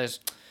 6? Oh, there's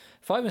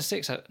 5 and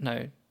 6.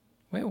 No,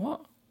 wait,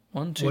 what?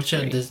 1, 2, Watch it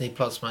 3. on Disney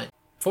Plus, mate.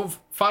 5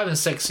 and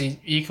 6,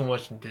 you can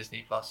watch on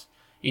Disney Plus.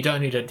 You don't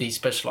need a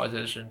despecialized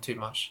edition too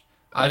much.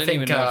 I don't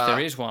even know if there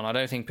is one. I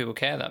don't think people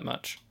care that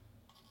much.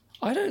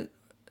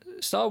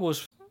 Star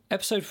Wars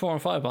episode 4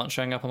 and 5 aren't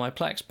showing up on my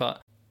Plex,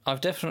 but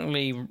I've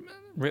definitely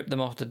ripped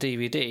them off the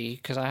DVD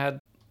because I had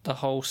the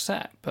whole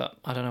set, but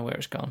I don't know where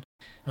it's gone.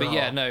 But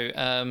yeah,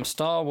 no,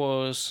 Star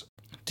Wars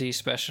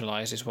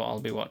Despecialized is what I'll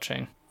be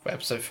watching. For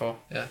episode 4,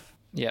 yeah.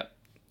 Yep.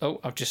 Oh,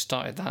 I've just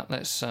started that.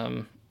 Let's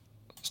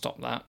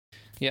stop that.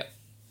 Yep.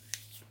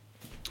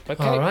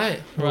 Okay. All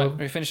right. Right,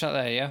 we finish that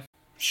there, yeah?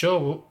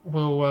 Sure,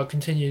 we'll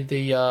continue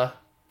the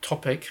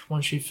topic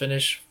once you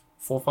finish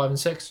 4, 5, and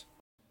 6.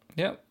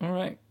 Yep, all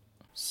right.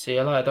 See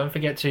you later. Don't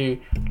forget to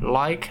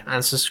like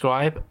and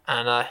subscribe,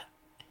 and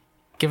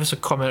give us a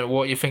comment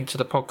what you think to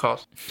the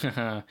podcast.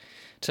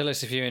 Tell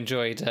us if you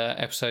enjoyed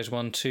episodes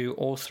 1, 2,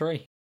 or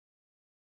 3.